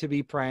 We need to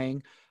be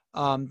praying.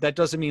 That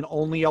doesn't mean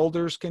only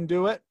elders can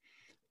do it,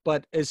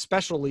 but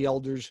especially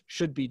elders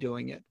should be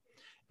doing it.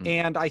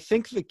 And I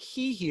think the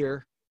key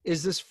here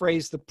is this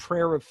phrase, the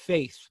prayer of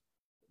faith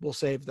will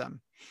save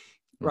them,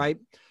 right?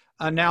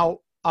 Now,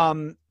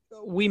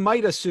 we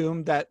might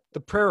assume that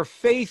the prayer of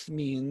faith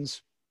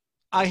means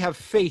I have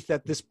faith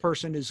that this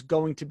person is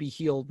going to be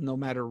healed no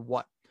matter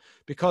what,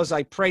 because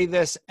I pray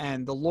this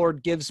and the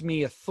Lord gives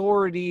me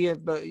authority,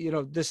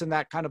 this and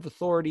that kind of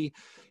authority.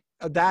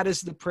 That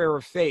is the prayer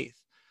of faith.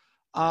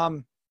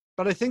 But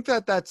I think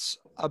that that's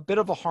a bit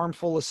of a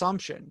harmful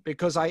assumption,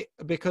 because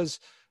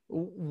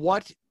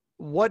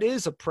what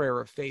is a prayer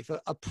of faith?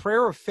 A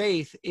prayer of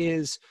faith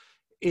is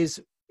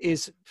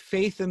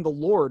faith in the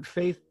Lord,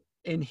 faith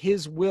in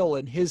his will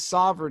and his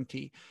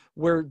sovereignty,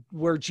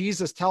 where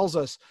Jesus tells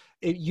us,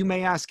 you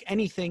may ask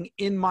anything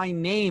in my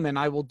name and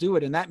I will do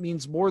it. And that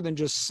means more than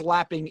just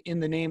slapping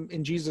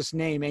in Jesus'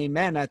 name,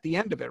 amen, at the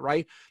end of it,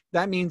 right?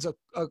 That means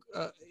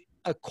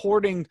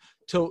according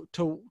to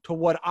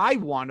what I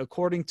want,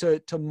 according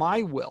to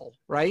my will,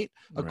 right?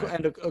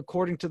 And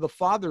according to the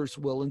Father's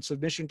will, in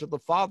submission to the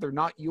Father,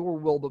 not your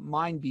will, but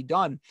mine be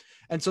done.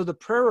 And so the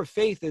prayer of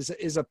faith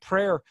is a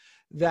prayer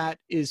that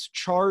is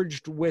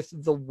charged with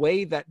the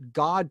way that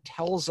God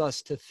tells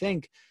us to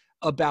think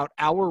about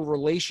our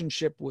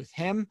relationship with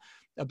him,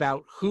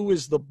 about who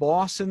is the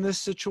boss in this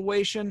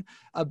situation,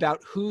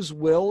 about whose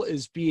will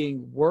is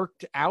being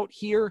worked out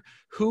here,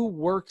 who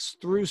works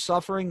through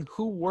suffering,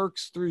 who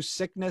works through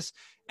sickness,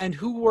 and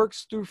who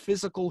works through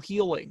physical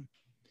healing.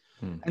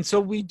 And so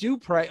we do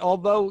pray,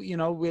 although,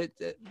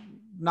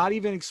 not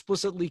even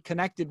explicitly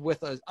connected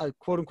with a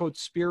quote unquote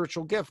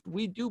spiritual gift.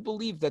 We do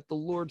believe that the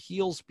Lord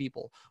heals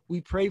people.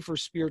 We pray for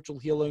spiritual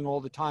healing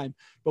all the time,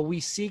 but we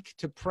seek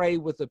to pray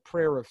with a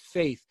prayer of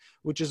faith,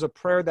 which is a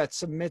prayer that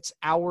submits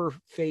our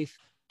faith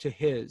to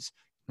his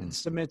and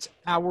submits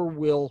our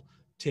will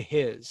to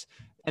his.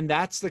 And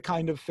that's the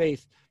kind of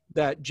faith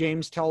that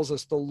James tells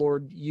us the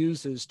Lord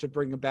uses to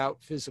bring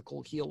about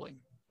physical healing.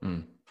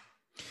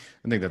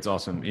 I think that's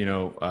awesome.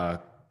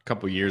 A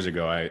couple of years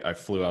ago, I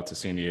flew out to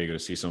San Diego to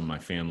see some of my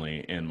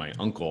family, and my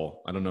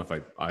uncle, I don't know if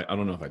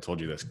I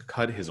told you this,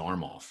 cut his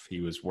arm off.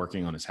 He was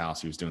working on his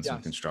house. He was doing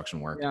some construction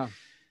work. Yeah.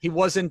 He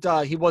wasn't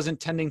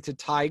tending to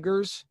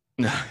tigers.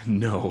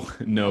 No,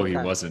 Okay. He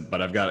wasn't,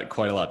 but I've got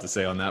quite a lot to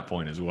say on that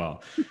point as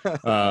well.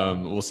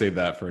 We'll save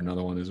that for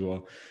another one as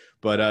well.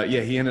 But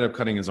he ended up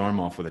cutting his arm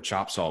off with a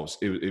chop saw.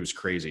 It was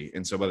crazy.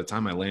 And so by the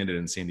time I landed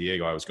in San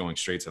Diego, I was going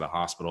straight to the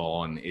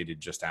hospital, and it had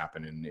just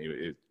happened, and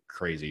it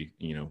crazy,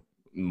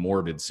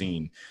 morbid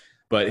scene.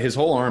 But his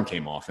whole arm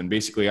came off. And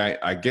basically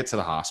I get to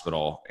the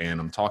hospital, and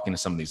I'm talking to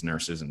some of these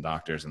nurses and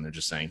doctors, and they're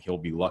just saying he'll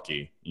be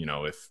lucky,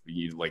 if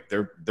you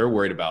they're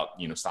worried about,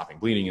 stopping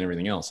bleeding and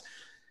everything else.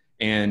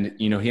 And,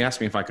 he asked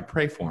me if I could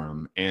pray for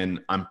him, and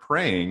I'm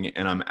praying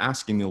and I'm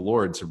asking the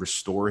Lord to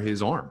restore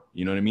his arm.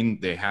 You know what I mean?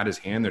 They had his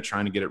hand, they're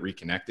trying to get it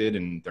reconnected,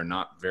 and they're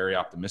not very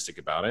optimistic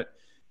about it.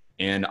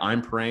 And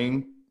I'm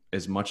praying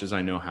as much as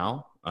I know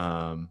how,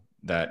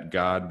 that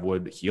God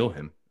would heal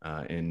him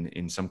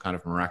in some kind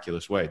of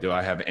miraculous way. Do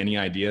I have any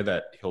idea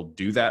that he'll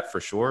do that for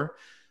sure?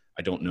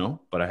 I don't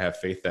know, but I have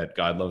faith that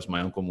God loves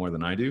my uncle more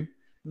than I do.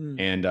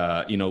 And,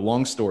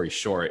 long story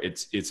short,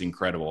 it's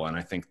incredible. And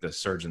I think the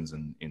surgeons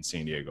in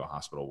San Diego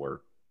Hospital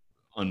were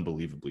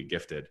unbelievably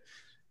gifted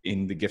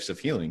in the gifts of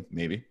healing,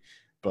 maybe.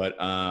 But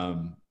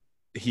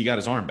he got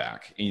his arm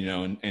back,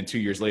 and 2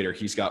 years later,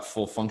 he's got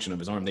full function of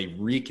his arm. They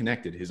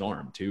reconnected his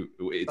arm too.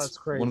 It's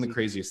one of the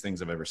craziest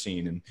things I've ever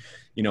seen. And,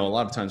 a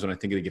lot of times when I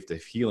think of the gift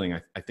of healing,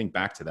 I think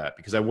back to that,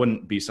 because I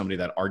wouldn't be somebody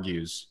that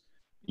argues,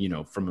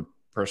 from a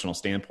personal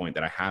standpoint,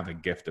 that I have a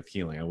gift of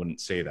healing. I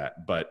wouldn't say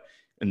that. But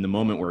in the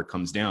moment where it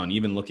comes down,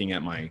 even looking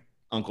at my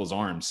uncle's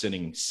arm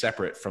sitting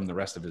separate from the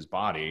rest of his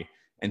body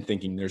and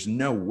thinking there's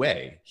no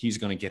way he's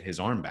going to get his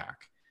arm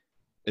back,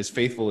 as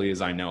faithfully as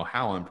I know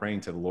how, I'm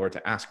praying to the Lord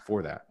to ask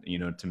for that,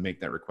 to make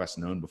that request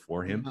known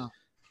before him.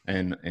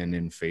 And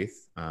in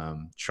faith,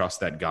 trust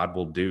that God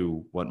will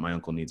do what my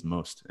uncle needs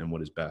most and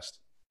what is best.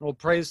 Well,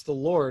 praise the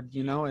Lord,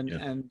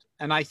 and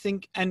I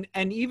think, and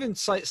even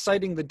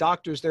citing the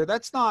doctors there,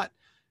 that's not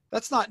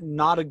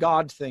a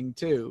God thing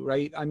too,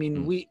 right? I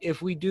mean,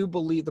 if we do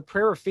believe, the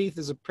prayer of faith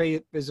is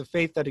a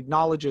faith that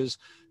acknowledges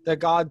that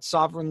God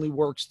sovereignly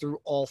works through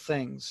all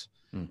things.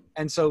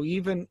 And so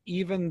even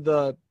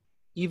the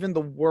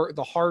work,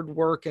 the hard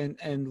work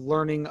and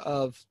learning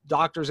of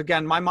doctors,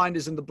 again, my mind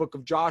is in the book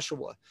of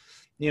Joshua,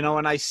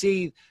 and I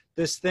see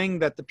this thing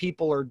that the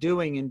people are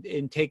doing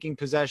in taking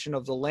possession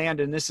of the land.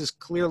 And this is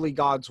clearly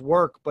God's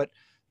work, but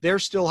they're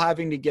still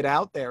having to get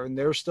out there, and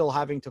they're still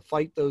having to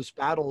fight those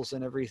battles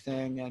and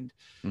everything. And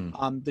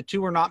the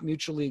two are not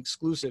mutually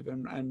exclusive,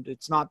 and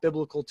it's not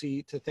biblical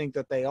to think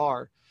that they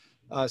are.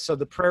 So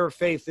the prayer of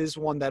faith is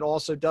one that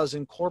also does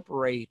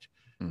incorporate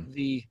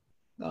the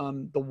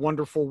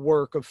wonderful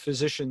work of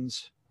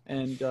physicians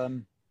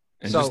and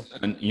And So, just,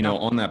 and, you know,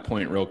 on that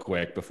point real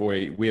quick, before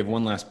we have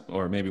one last,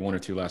 or maybe one or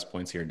two last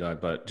points here, Doug,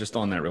 but just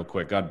on that real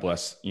quick, God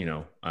bless, you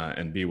know,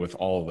 and be with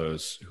all of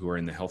those who are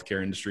in the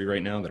healthcare industry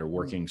right now that are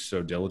working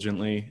so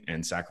diligently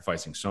and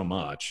sacrificing so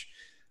much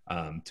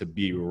to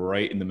be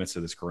right in the midst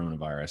of this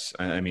coronavirus.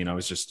 I mean, I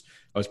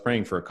was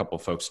praying for a couple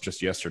of folks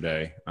just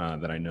yesterday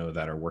that I know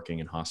that are working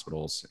in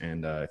hospitals.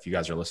 And if you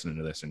guys are listening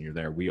to this and you're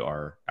there, we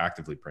are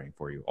actively praying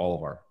for you, all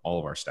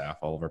of our staff,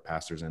 all of our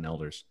pastors and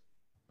elders,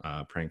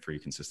 praying for you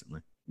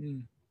consistently.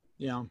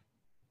 Yeah.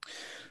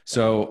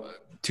 So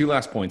two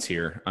last points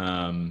here.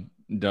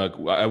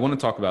 Doug, I want to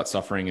talk about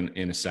suffering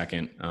in a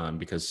second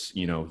because,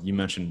 you know, you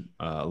mentioned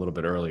a little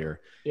bit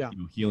earlier, Yeah. you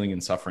know, healing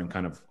and suffering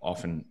kind of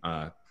often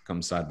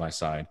come side by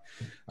side.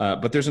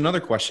 But there's another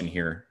question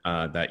here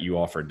that you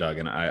offered, Doug,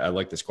 and I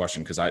like this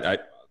question because I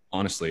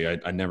honestly,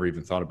 I never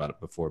even thought about it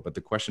before, but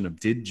the question of,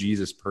 did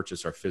Jesus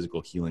purchase our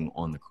physical healing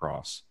on the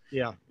cross?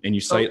 Yeah. And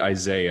you cite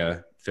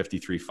Isaiah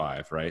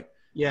 53:5, right?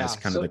 Yeah. That's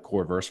kind of the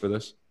core verse for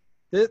this.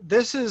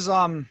 This is,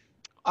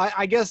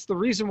 I guess the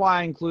reason why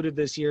I included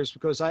this here is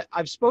because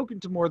I've spoken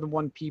to more than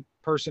one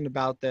person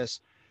about this.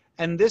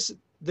 And this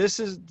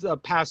is a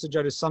passage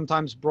that is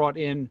sometimes brought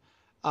in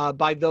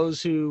by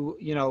those who,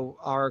 you know,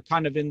 are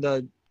kind of in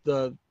the,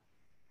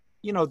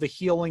 you know, the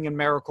healing and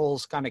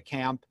miracles kind of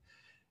camp.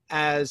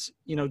 As,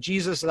 you know,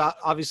 Jesus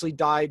obviously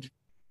died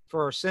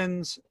for our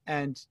sins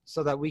and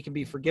so that we can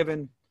be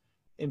forgiven.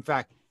 In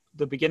fact,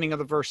 the beginning of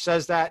the verse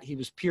says that he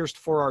was pierced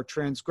for our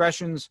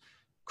transgressions,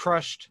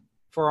 crushed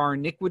for our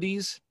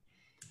iniquities.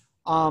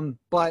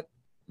 But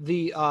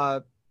the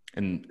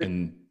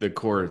and the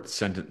core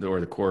sentence or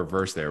the core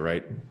verse there,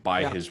 right?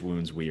 By his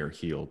wounds we are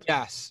healed.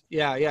 Yes.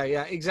 Yeah,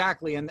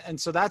 exactly. And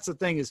so that's the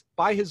thing, is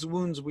by his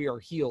wounds we are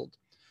healed.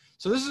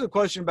 So this is a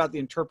question about the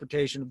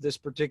interpretation of this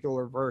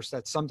particular verse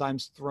that's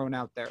sometimes thrown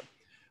out there,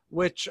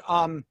 which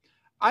I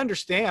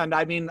understand.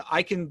 I mean,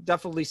 I can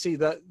definitely see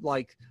that,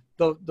 like,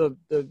 the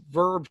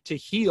verb to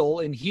heal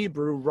in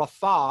Hebrew,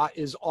 rapha,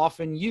 is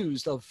often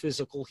used of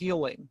physical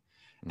healing.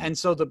 And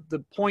so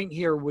the point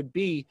here would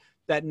be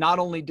that not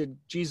only did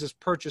Jesus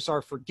purchase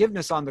our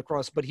forgiveness on the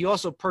cross, but he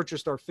also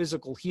purchased our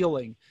physical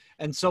healing.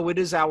 And so it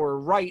is our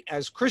right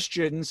as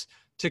Christians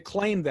to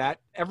claim that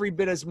every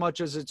bit as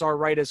much as it's our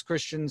right as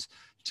Christians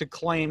to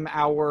claim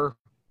our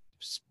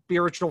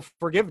spiritual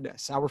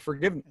forgiveness, our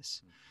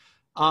forgiveness.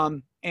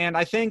 And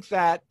I think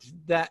that,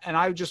 and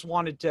I just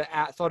wanted to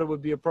add, thought it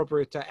would be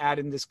appropriate to add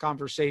in this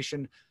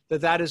conversation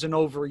that is an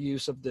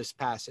overuse of this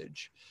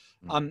passage.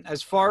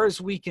 As far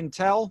as we can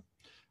tell,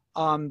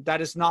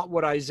 that is not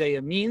what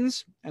Isaiah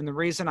means. And the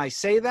reason I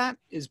say that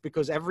is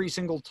because every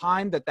single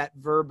time that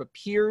verb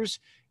appears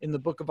in the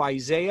book of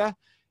Isaiah,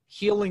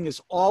 healing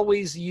is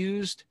always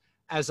used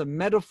as a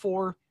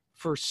metaphor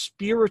for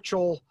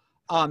spiritual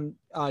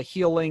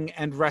healing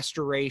and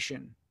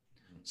restoration.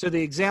 So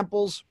the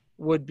examples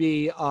would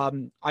be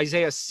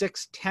Isaiah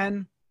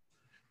 6:10,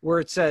 where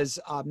it says,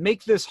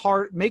 make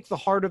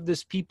the heart of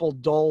this people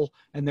dull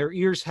and their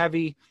ears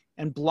heavy,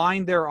 and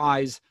blind their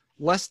eyes,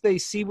 lest they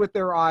see with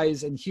their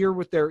eyes and hear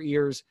with their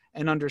ears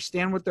and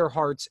understand with their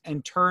hearts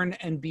and turn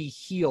and be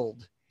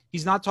healed.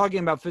 He's not talking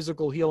about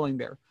physical healing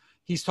there.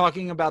 He's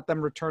talking about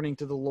them returning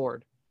to the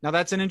Lord. Now,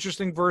 that's an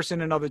interesting verse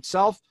in and of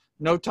itself.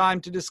 No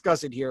time to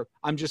discuss it here.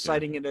 I'm just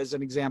citing it as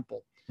an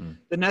example.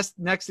 The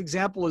next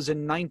example is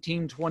in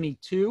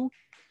 1922,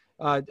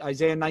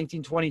 Isaiah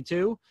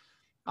 19:22.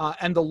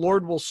 And the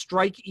Lord will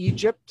strike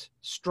Egypt,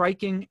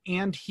 striking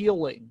and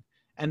healing,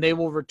 and they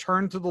will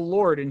return to the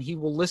Lord, and he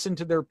will listen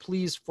to their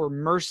pleas for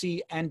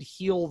mercy and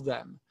heal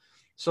them.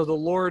 So the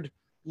Lord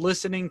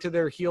listening to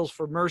their heals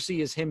for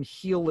mercy is him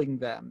healing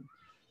them.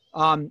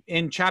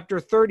 In chapter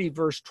 30,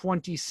 verse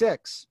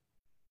 26,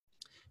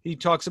 he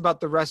talks about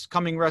the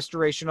coming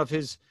restoration of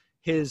his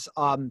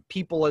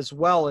people as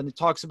well. And it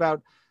talks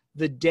about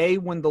the day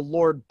when the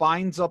Lord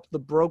binds up the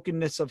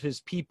brokenness of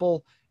his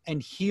people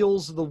and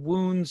heals the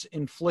wounds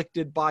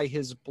inflicted by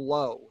his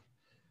blow.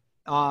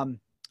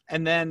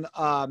 And then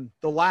the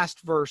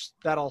last verse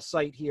that I'll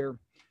cite here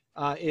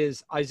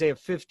is Isaiah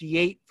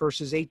 58,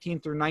 verses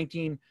 18 through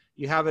 19.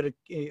 You have it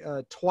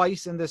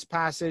twice in this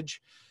passage.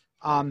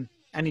 And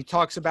he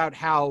talks about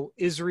how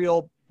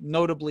Israel,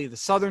 notably the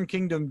southern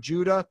kingdom,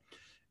 Judah,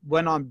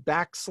 went on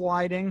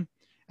backsliding.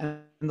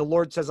 And the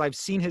Lord says, I've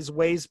seen his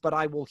ways, but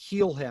I will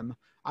heal him.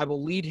 I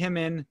will lead him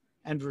in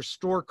and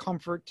restore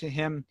comfort to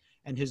him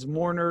and his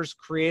mourners,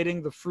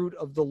 creating the fruit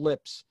of the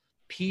lips.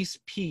 Peace,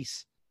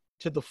 peace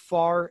to the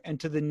far and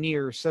to the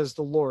near, says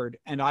the Lord,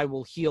 and I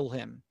will heal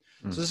him.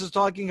 So this is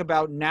talking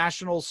about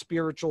national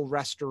spiritual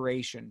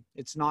restoration.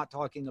 It's not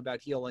talking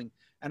about healing.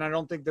 And I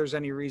don't think there's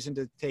any reason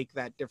to take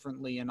that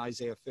differently in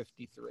Isaiah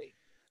 53.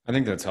 I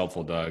think that's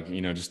helpful, Doug.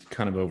 You know, just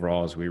kind of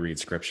overall as we read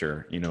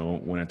scripture, you know,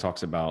 when it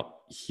talks about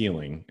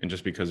healing, and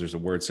just because there's a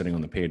word sitting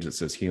on the page that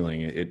says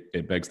healing,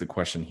 it begs the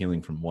question,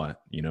 healing from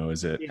what? You know,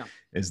 is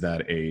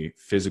that a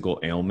physical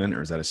ailment,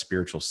 or is that a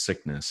spiritual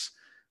sickness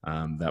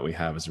that we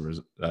have as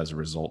a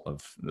result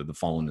of the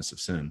fallenness of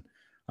sin?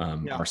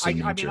 our sin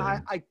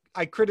nature.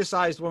 I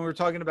criticized when we were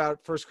talking about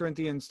 1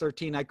 Corinthians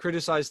 13, I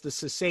criticized the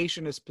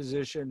cessationist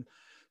position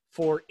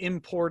for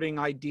importing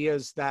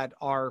ideas that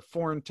are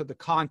foreign to the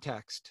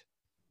context,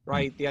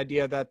 right? The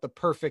idea that the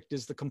perfect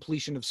is the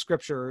completion of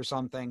scripture or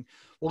something.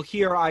 Well,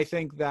 here I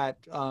think that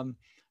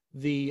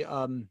the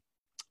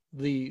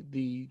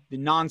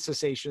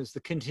non-cessationist,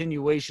 the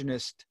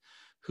continuationist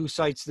who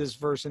cites this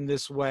verse in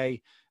this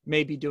way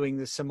may be doing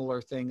this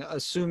similar thing,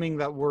 assuming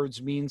that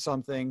words mean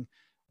something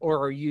or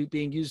are you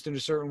being used in a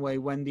certain way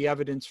when the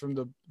evidence from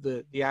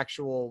the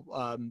actual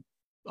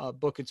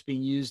book it's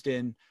being used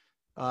in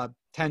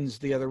tends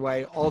the other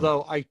way.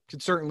 Although I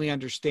could certainly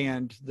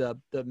understand the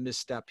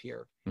misstep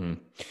here.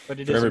 But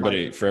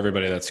it for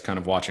everybody that's kind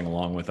of watching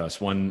along with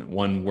us,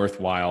 one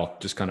worthwhile,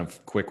 just kind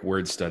of quick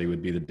word study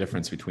would be the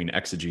difference between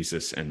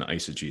exegesis and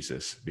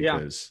eisegesis,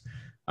 because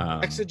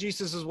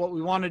exegesis is what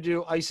we want to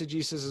do.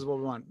 Eisegesis is what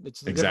we want.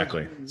 It's the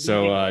exactly.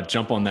 So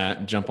jump on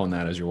that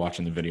as you're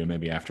watching the video,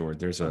 maybe afterward.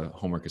 There's a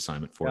homework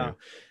assignment for you.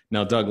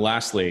 Now, Doug,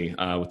 lastly,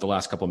 with the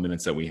last couple of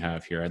minutes that we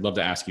have here, I'd love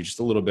to ask you just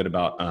a little bit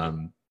about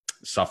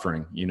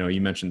suffering. You know, you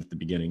mentioned at the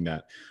beginning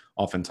that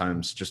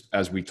oftentimes just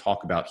as we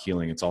talk about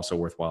healing, it's also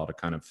worthwhile to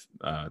kind of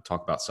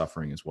talk about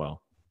suffering as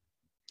well.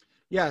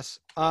 Yes.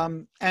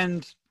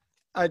 And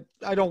I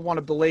don't want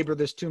to belabor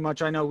this too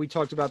much. I know we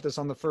talked about this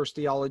on the first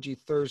Theology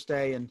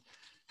Thursday and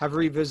have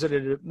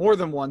revisited it more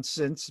than once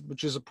since,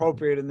 which is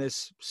appropriate in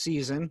this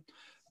season,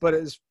 but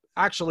is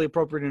actually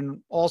appropriate in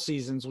all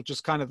seasons, which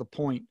is kind of the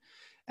point.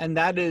 And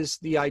that is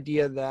the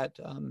idea that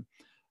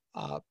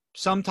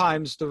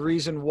sometimes the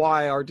reason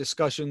why our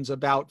discussions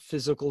about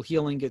physical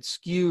healing get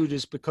skewed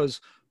is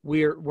because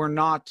we're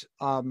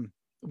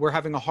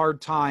having a hard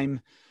time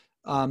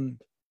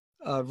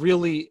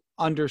really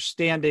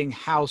understanding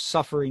how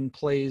suffering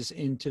plays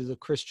into the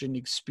Christian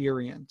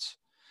experience.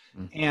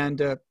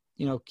 And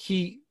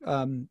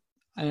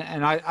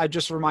and I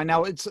just remind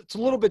now it's a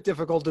little bit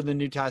difficult in the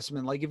New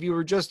Testament. Like if you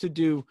were just to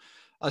do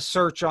a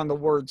search on the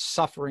word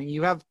suffering,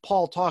 you have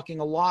Paul talking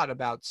a lot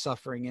about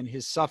suffering and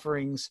his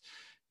sufferings,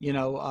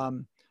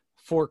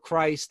 for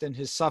Christ, and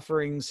his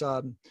sufferings,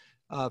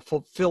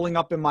 filling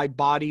up in my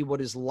body what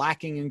is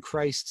lacking in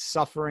Christ's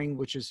suffering,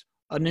 which is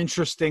an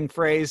interesting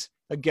phrase.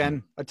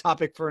 Again, a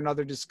topic for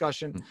another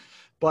discussion,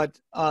 but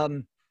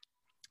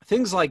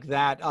things like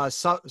that,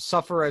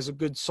 suffer as a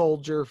good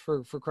soldier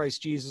for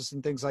Christ Jesus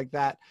and things like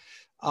that.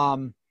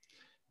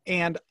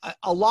 And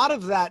a lot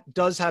of that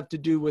does have to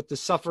do with the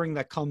suffering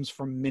that comes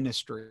from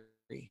ministry.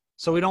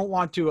 So we don't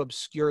want to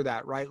obscure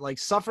that, right? Like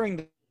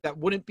suffering that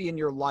wouldn't be in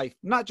your life,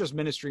 not just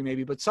ministry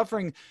maybe, but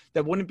suffering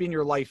that wouldn't be in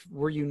your life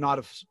were you not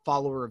a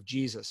follower of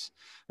Jesus,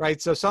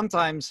 right? So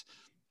sometimes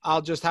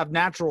I'll just have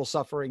natural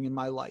suffering in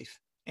my life.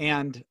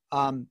 And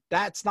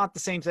that's not the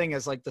same thing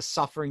as like the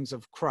sufferings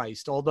of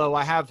Christ, although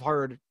I have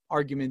heard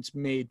arguments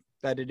made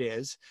that it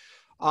is.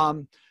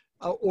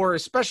 Or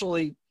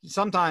especially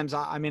sometimes,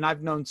 I mean,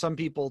 I've known some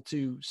people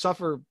to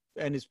suffer,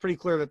 and it's pretty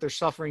clear that they're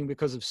suffering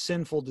because of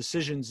sinful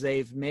decisions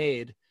they've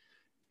made,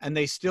 and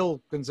they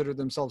still consider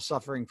themselves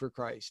suffering for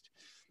Christ,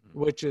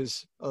 which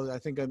is, I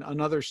think,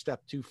 another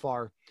step too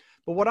far.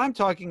 But what I'm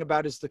talking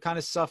about is the kind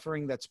of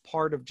suffering that's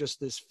part of just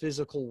this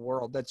physical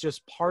world, that's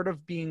just part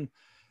of being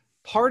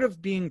part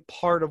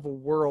of a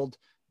world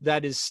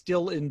that is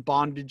still in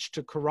bondage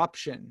to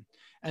corruption,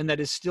 and that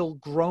is still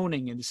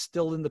groaning and is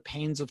still in the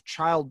pains of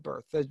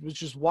childbirth,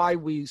 which is why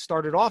we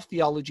started off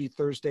Theology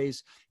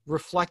Thursdays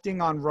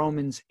reflecting on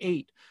Romans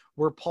 8,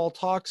 where Paul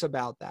talks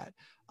about that,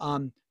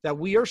 that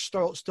we are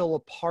still a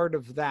part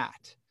of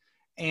that.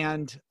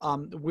 And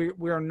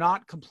we are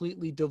not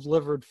completely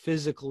delivered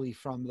physically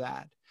from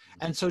that.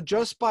 And so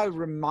just by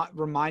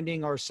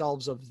reminding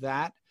ourselves of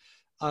that,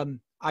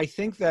 I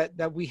think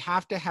that we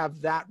have to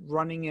have that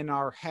running in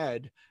our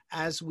head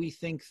as we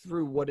think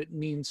through what it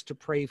means to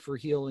pray for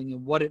healing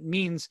and what it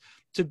means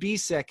to be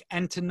sick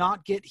and to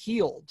not get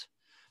healed.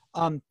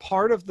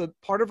 Part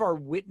of our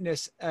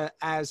witness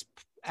as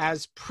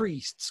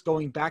priests,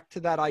 going back to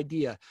that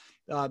idea,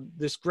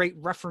 this great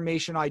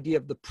Reformation idea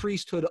of the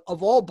priesthood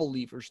of all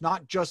believers,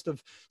 not just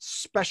of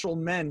special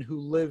men who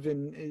live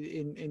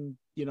in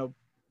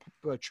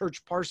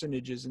church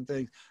parsonages and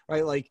things,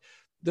 right? Like,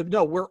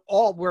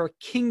 we're a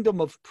kingdom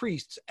of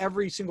priests.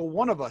 Every single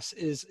one of us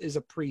is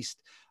a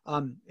priest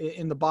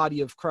in the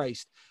body of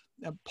Christ.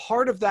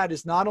 Part of that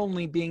is not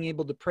only being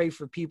able to pray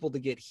for people to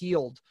get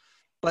healed,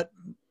 but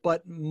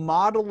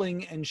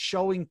modeling and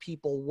showing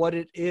people what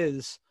it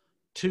is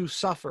to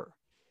suffer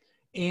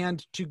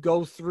and to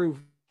go through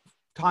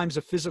times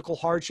of physical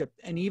hardship,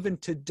 and even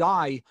to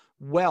die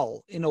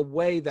well in a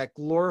way that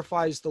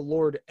glorifies the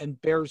Lord and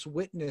bears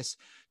witness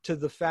to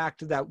the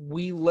fact that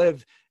we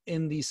live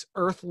in this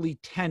earthly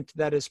tent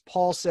that, as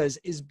Paul says,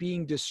 is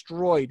being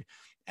destroyed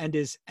and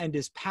is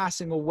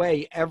passing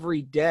away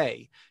every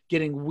day,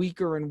 getting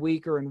weaker and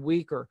weaker and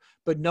weaker,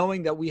 but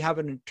knowing that we have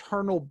an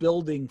eternal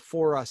building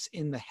for us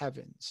in the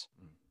heavens.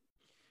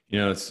 You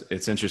know,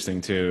 it's interesting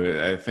too.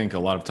 I think a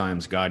lot of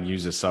times God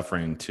uses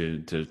suffering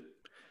to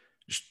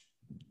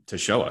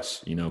show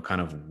us,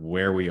 kind of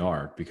where we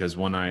are. Because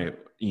when I,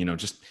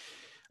 just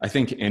I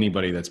think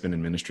anybody that's been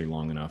in ministry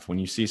long enough, when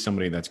you see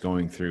somebody that's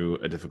going through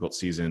a difficult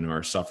season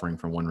or suffering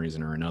for one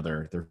reason or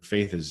another, their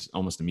faith is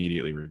almost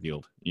immediately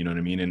revealed. You know what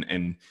I mean?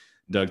 And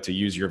Doug, to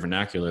use your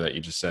vernacular that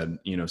you just said,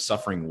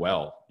 suffering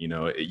well,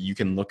 you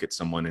can look at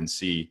someone and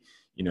see,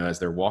 as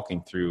they're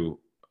walking through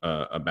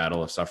a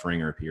battle of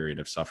suffering or a period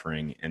of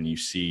suffering, and you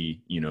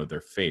see,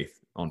 their faith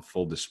on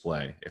full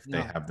display if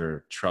they have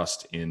their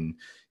trust in,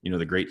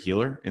 the great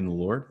healer in the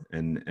Lord,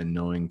 and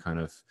knowing kind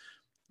of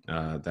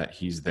that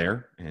he's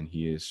there and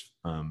he is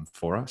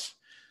for us,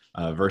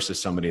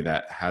 versus somebody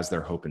that has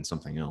their hope in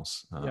something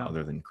else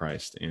other than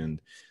Christ.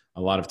 And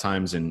a lot of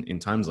times in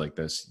times like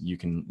this, you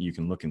can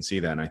look and see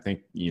that. And I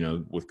think,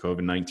 with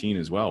COVID-19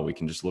 as well, we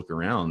can just look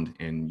around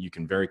and you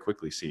can very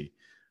quickly see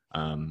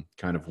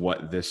kind of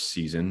what this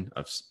season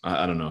of,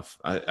 I don't know if,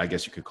 I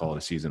guess you could call it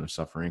a season of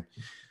suffering,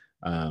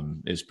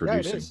 is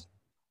producing. Yeah, it is.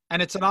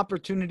 And it's an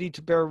opportunity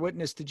to bear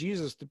witness to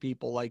Jesus to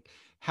people. Like,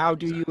 how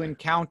do you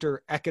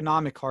encounter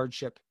economic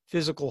hardship,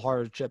 physical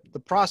hardship, the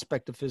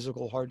prospect of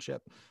physical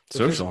hardship,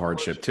 social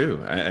hardship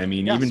too? I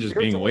mean, even just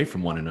being away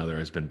from one another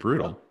has been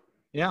brutal.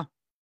 Yeah.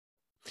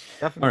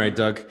 Definitely. All right,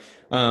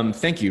 Doug.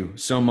 Thank you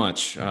so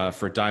much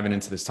for diving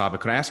into this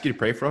topic. Could I ask you to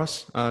pray for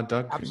us,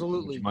 Doug?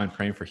 Absolutely. Would you mind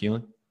praying for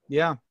healing?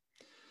 Yeah.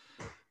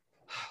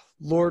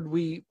 Lord,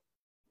 we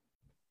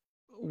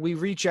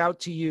reach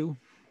out to you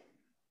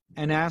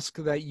and ask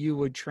that you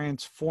would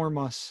transform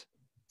us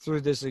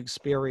through this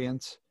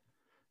experience,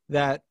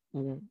 that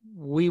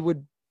we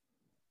would,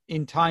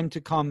 in time to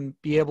come,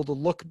 be able to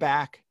look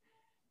back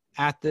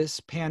at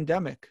this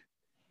pandemic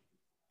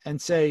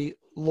and say,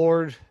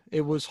 Lord,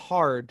 it was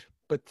hard,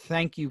 but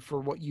thank you for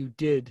what you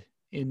did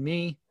in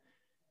me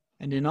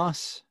and in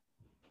us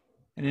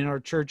and in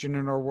our church and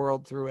in our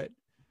world through it.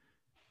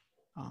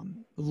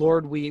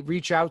 Lord, we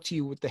reach out to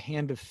you with the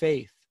hand of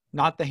faith,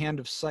 not the hand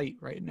of sight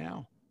right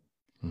now.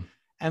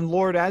 And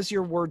Lord, as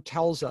your word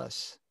tells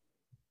us,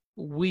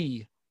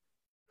 we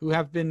who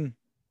have been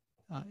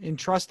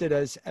entrusted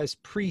as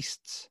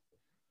priests,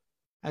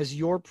 as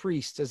your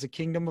priests, as a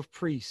kingdom of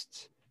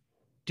priests,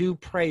 do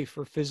pray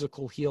for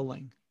physical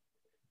healing.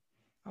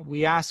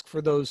 We ask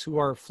for those who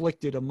are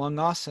afflicted among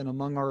us and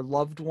among our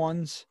loved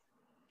ones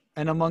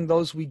and among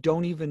those we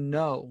don't even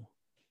know,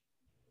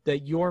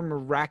 that your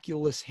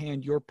miraculous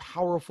hand, your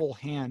powerful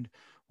hand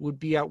would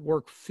be at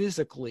work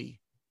physically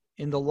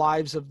in the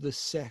lives of the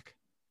sick,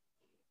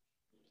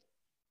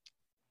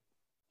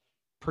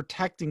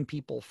 protecting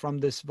people from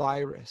this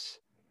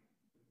virus,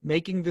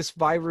 making this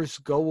virus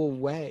go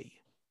away,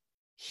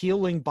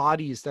 healing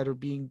bodies that are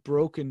being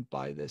broken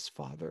by this,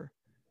 Father.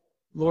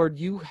 Lord,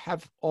 you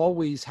have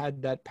always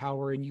had that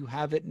power and you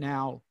have it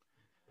now.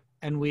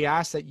 And we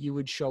ask that you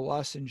would show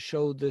us and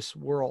show this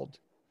world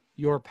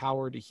your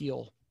power to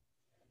heal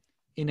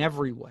in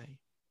every way.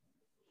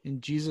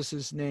 In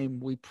Jesus' name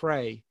we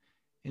pray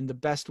in the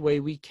best way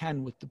we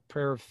can with the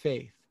prayer of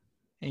faith.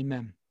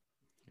 Amen.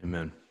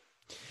 Amen.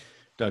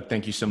 Doug,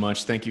 thank you so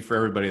much. Thank you for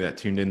everybody that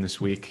tuned in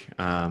this week.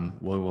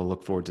 We'll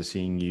look forward to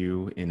seeing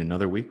you in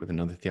another week with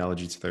another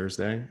Theology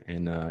Thursday.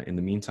 And in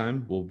the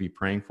meantime, we'll be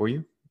praying for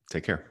you.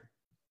 Take care.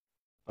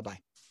 Bye-bye.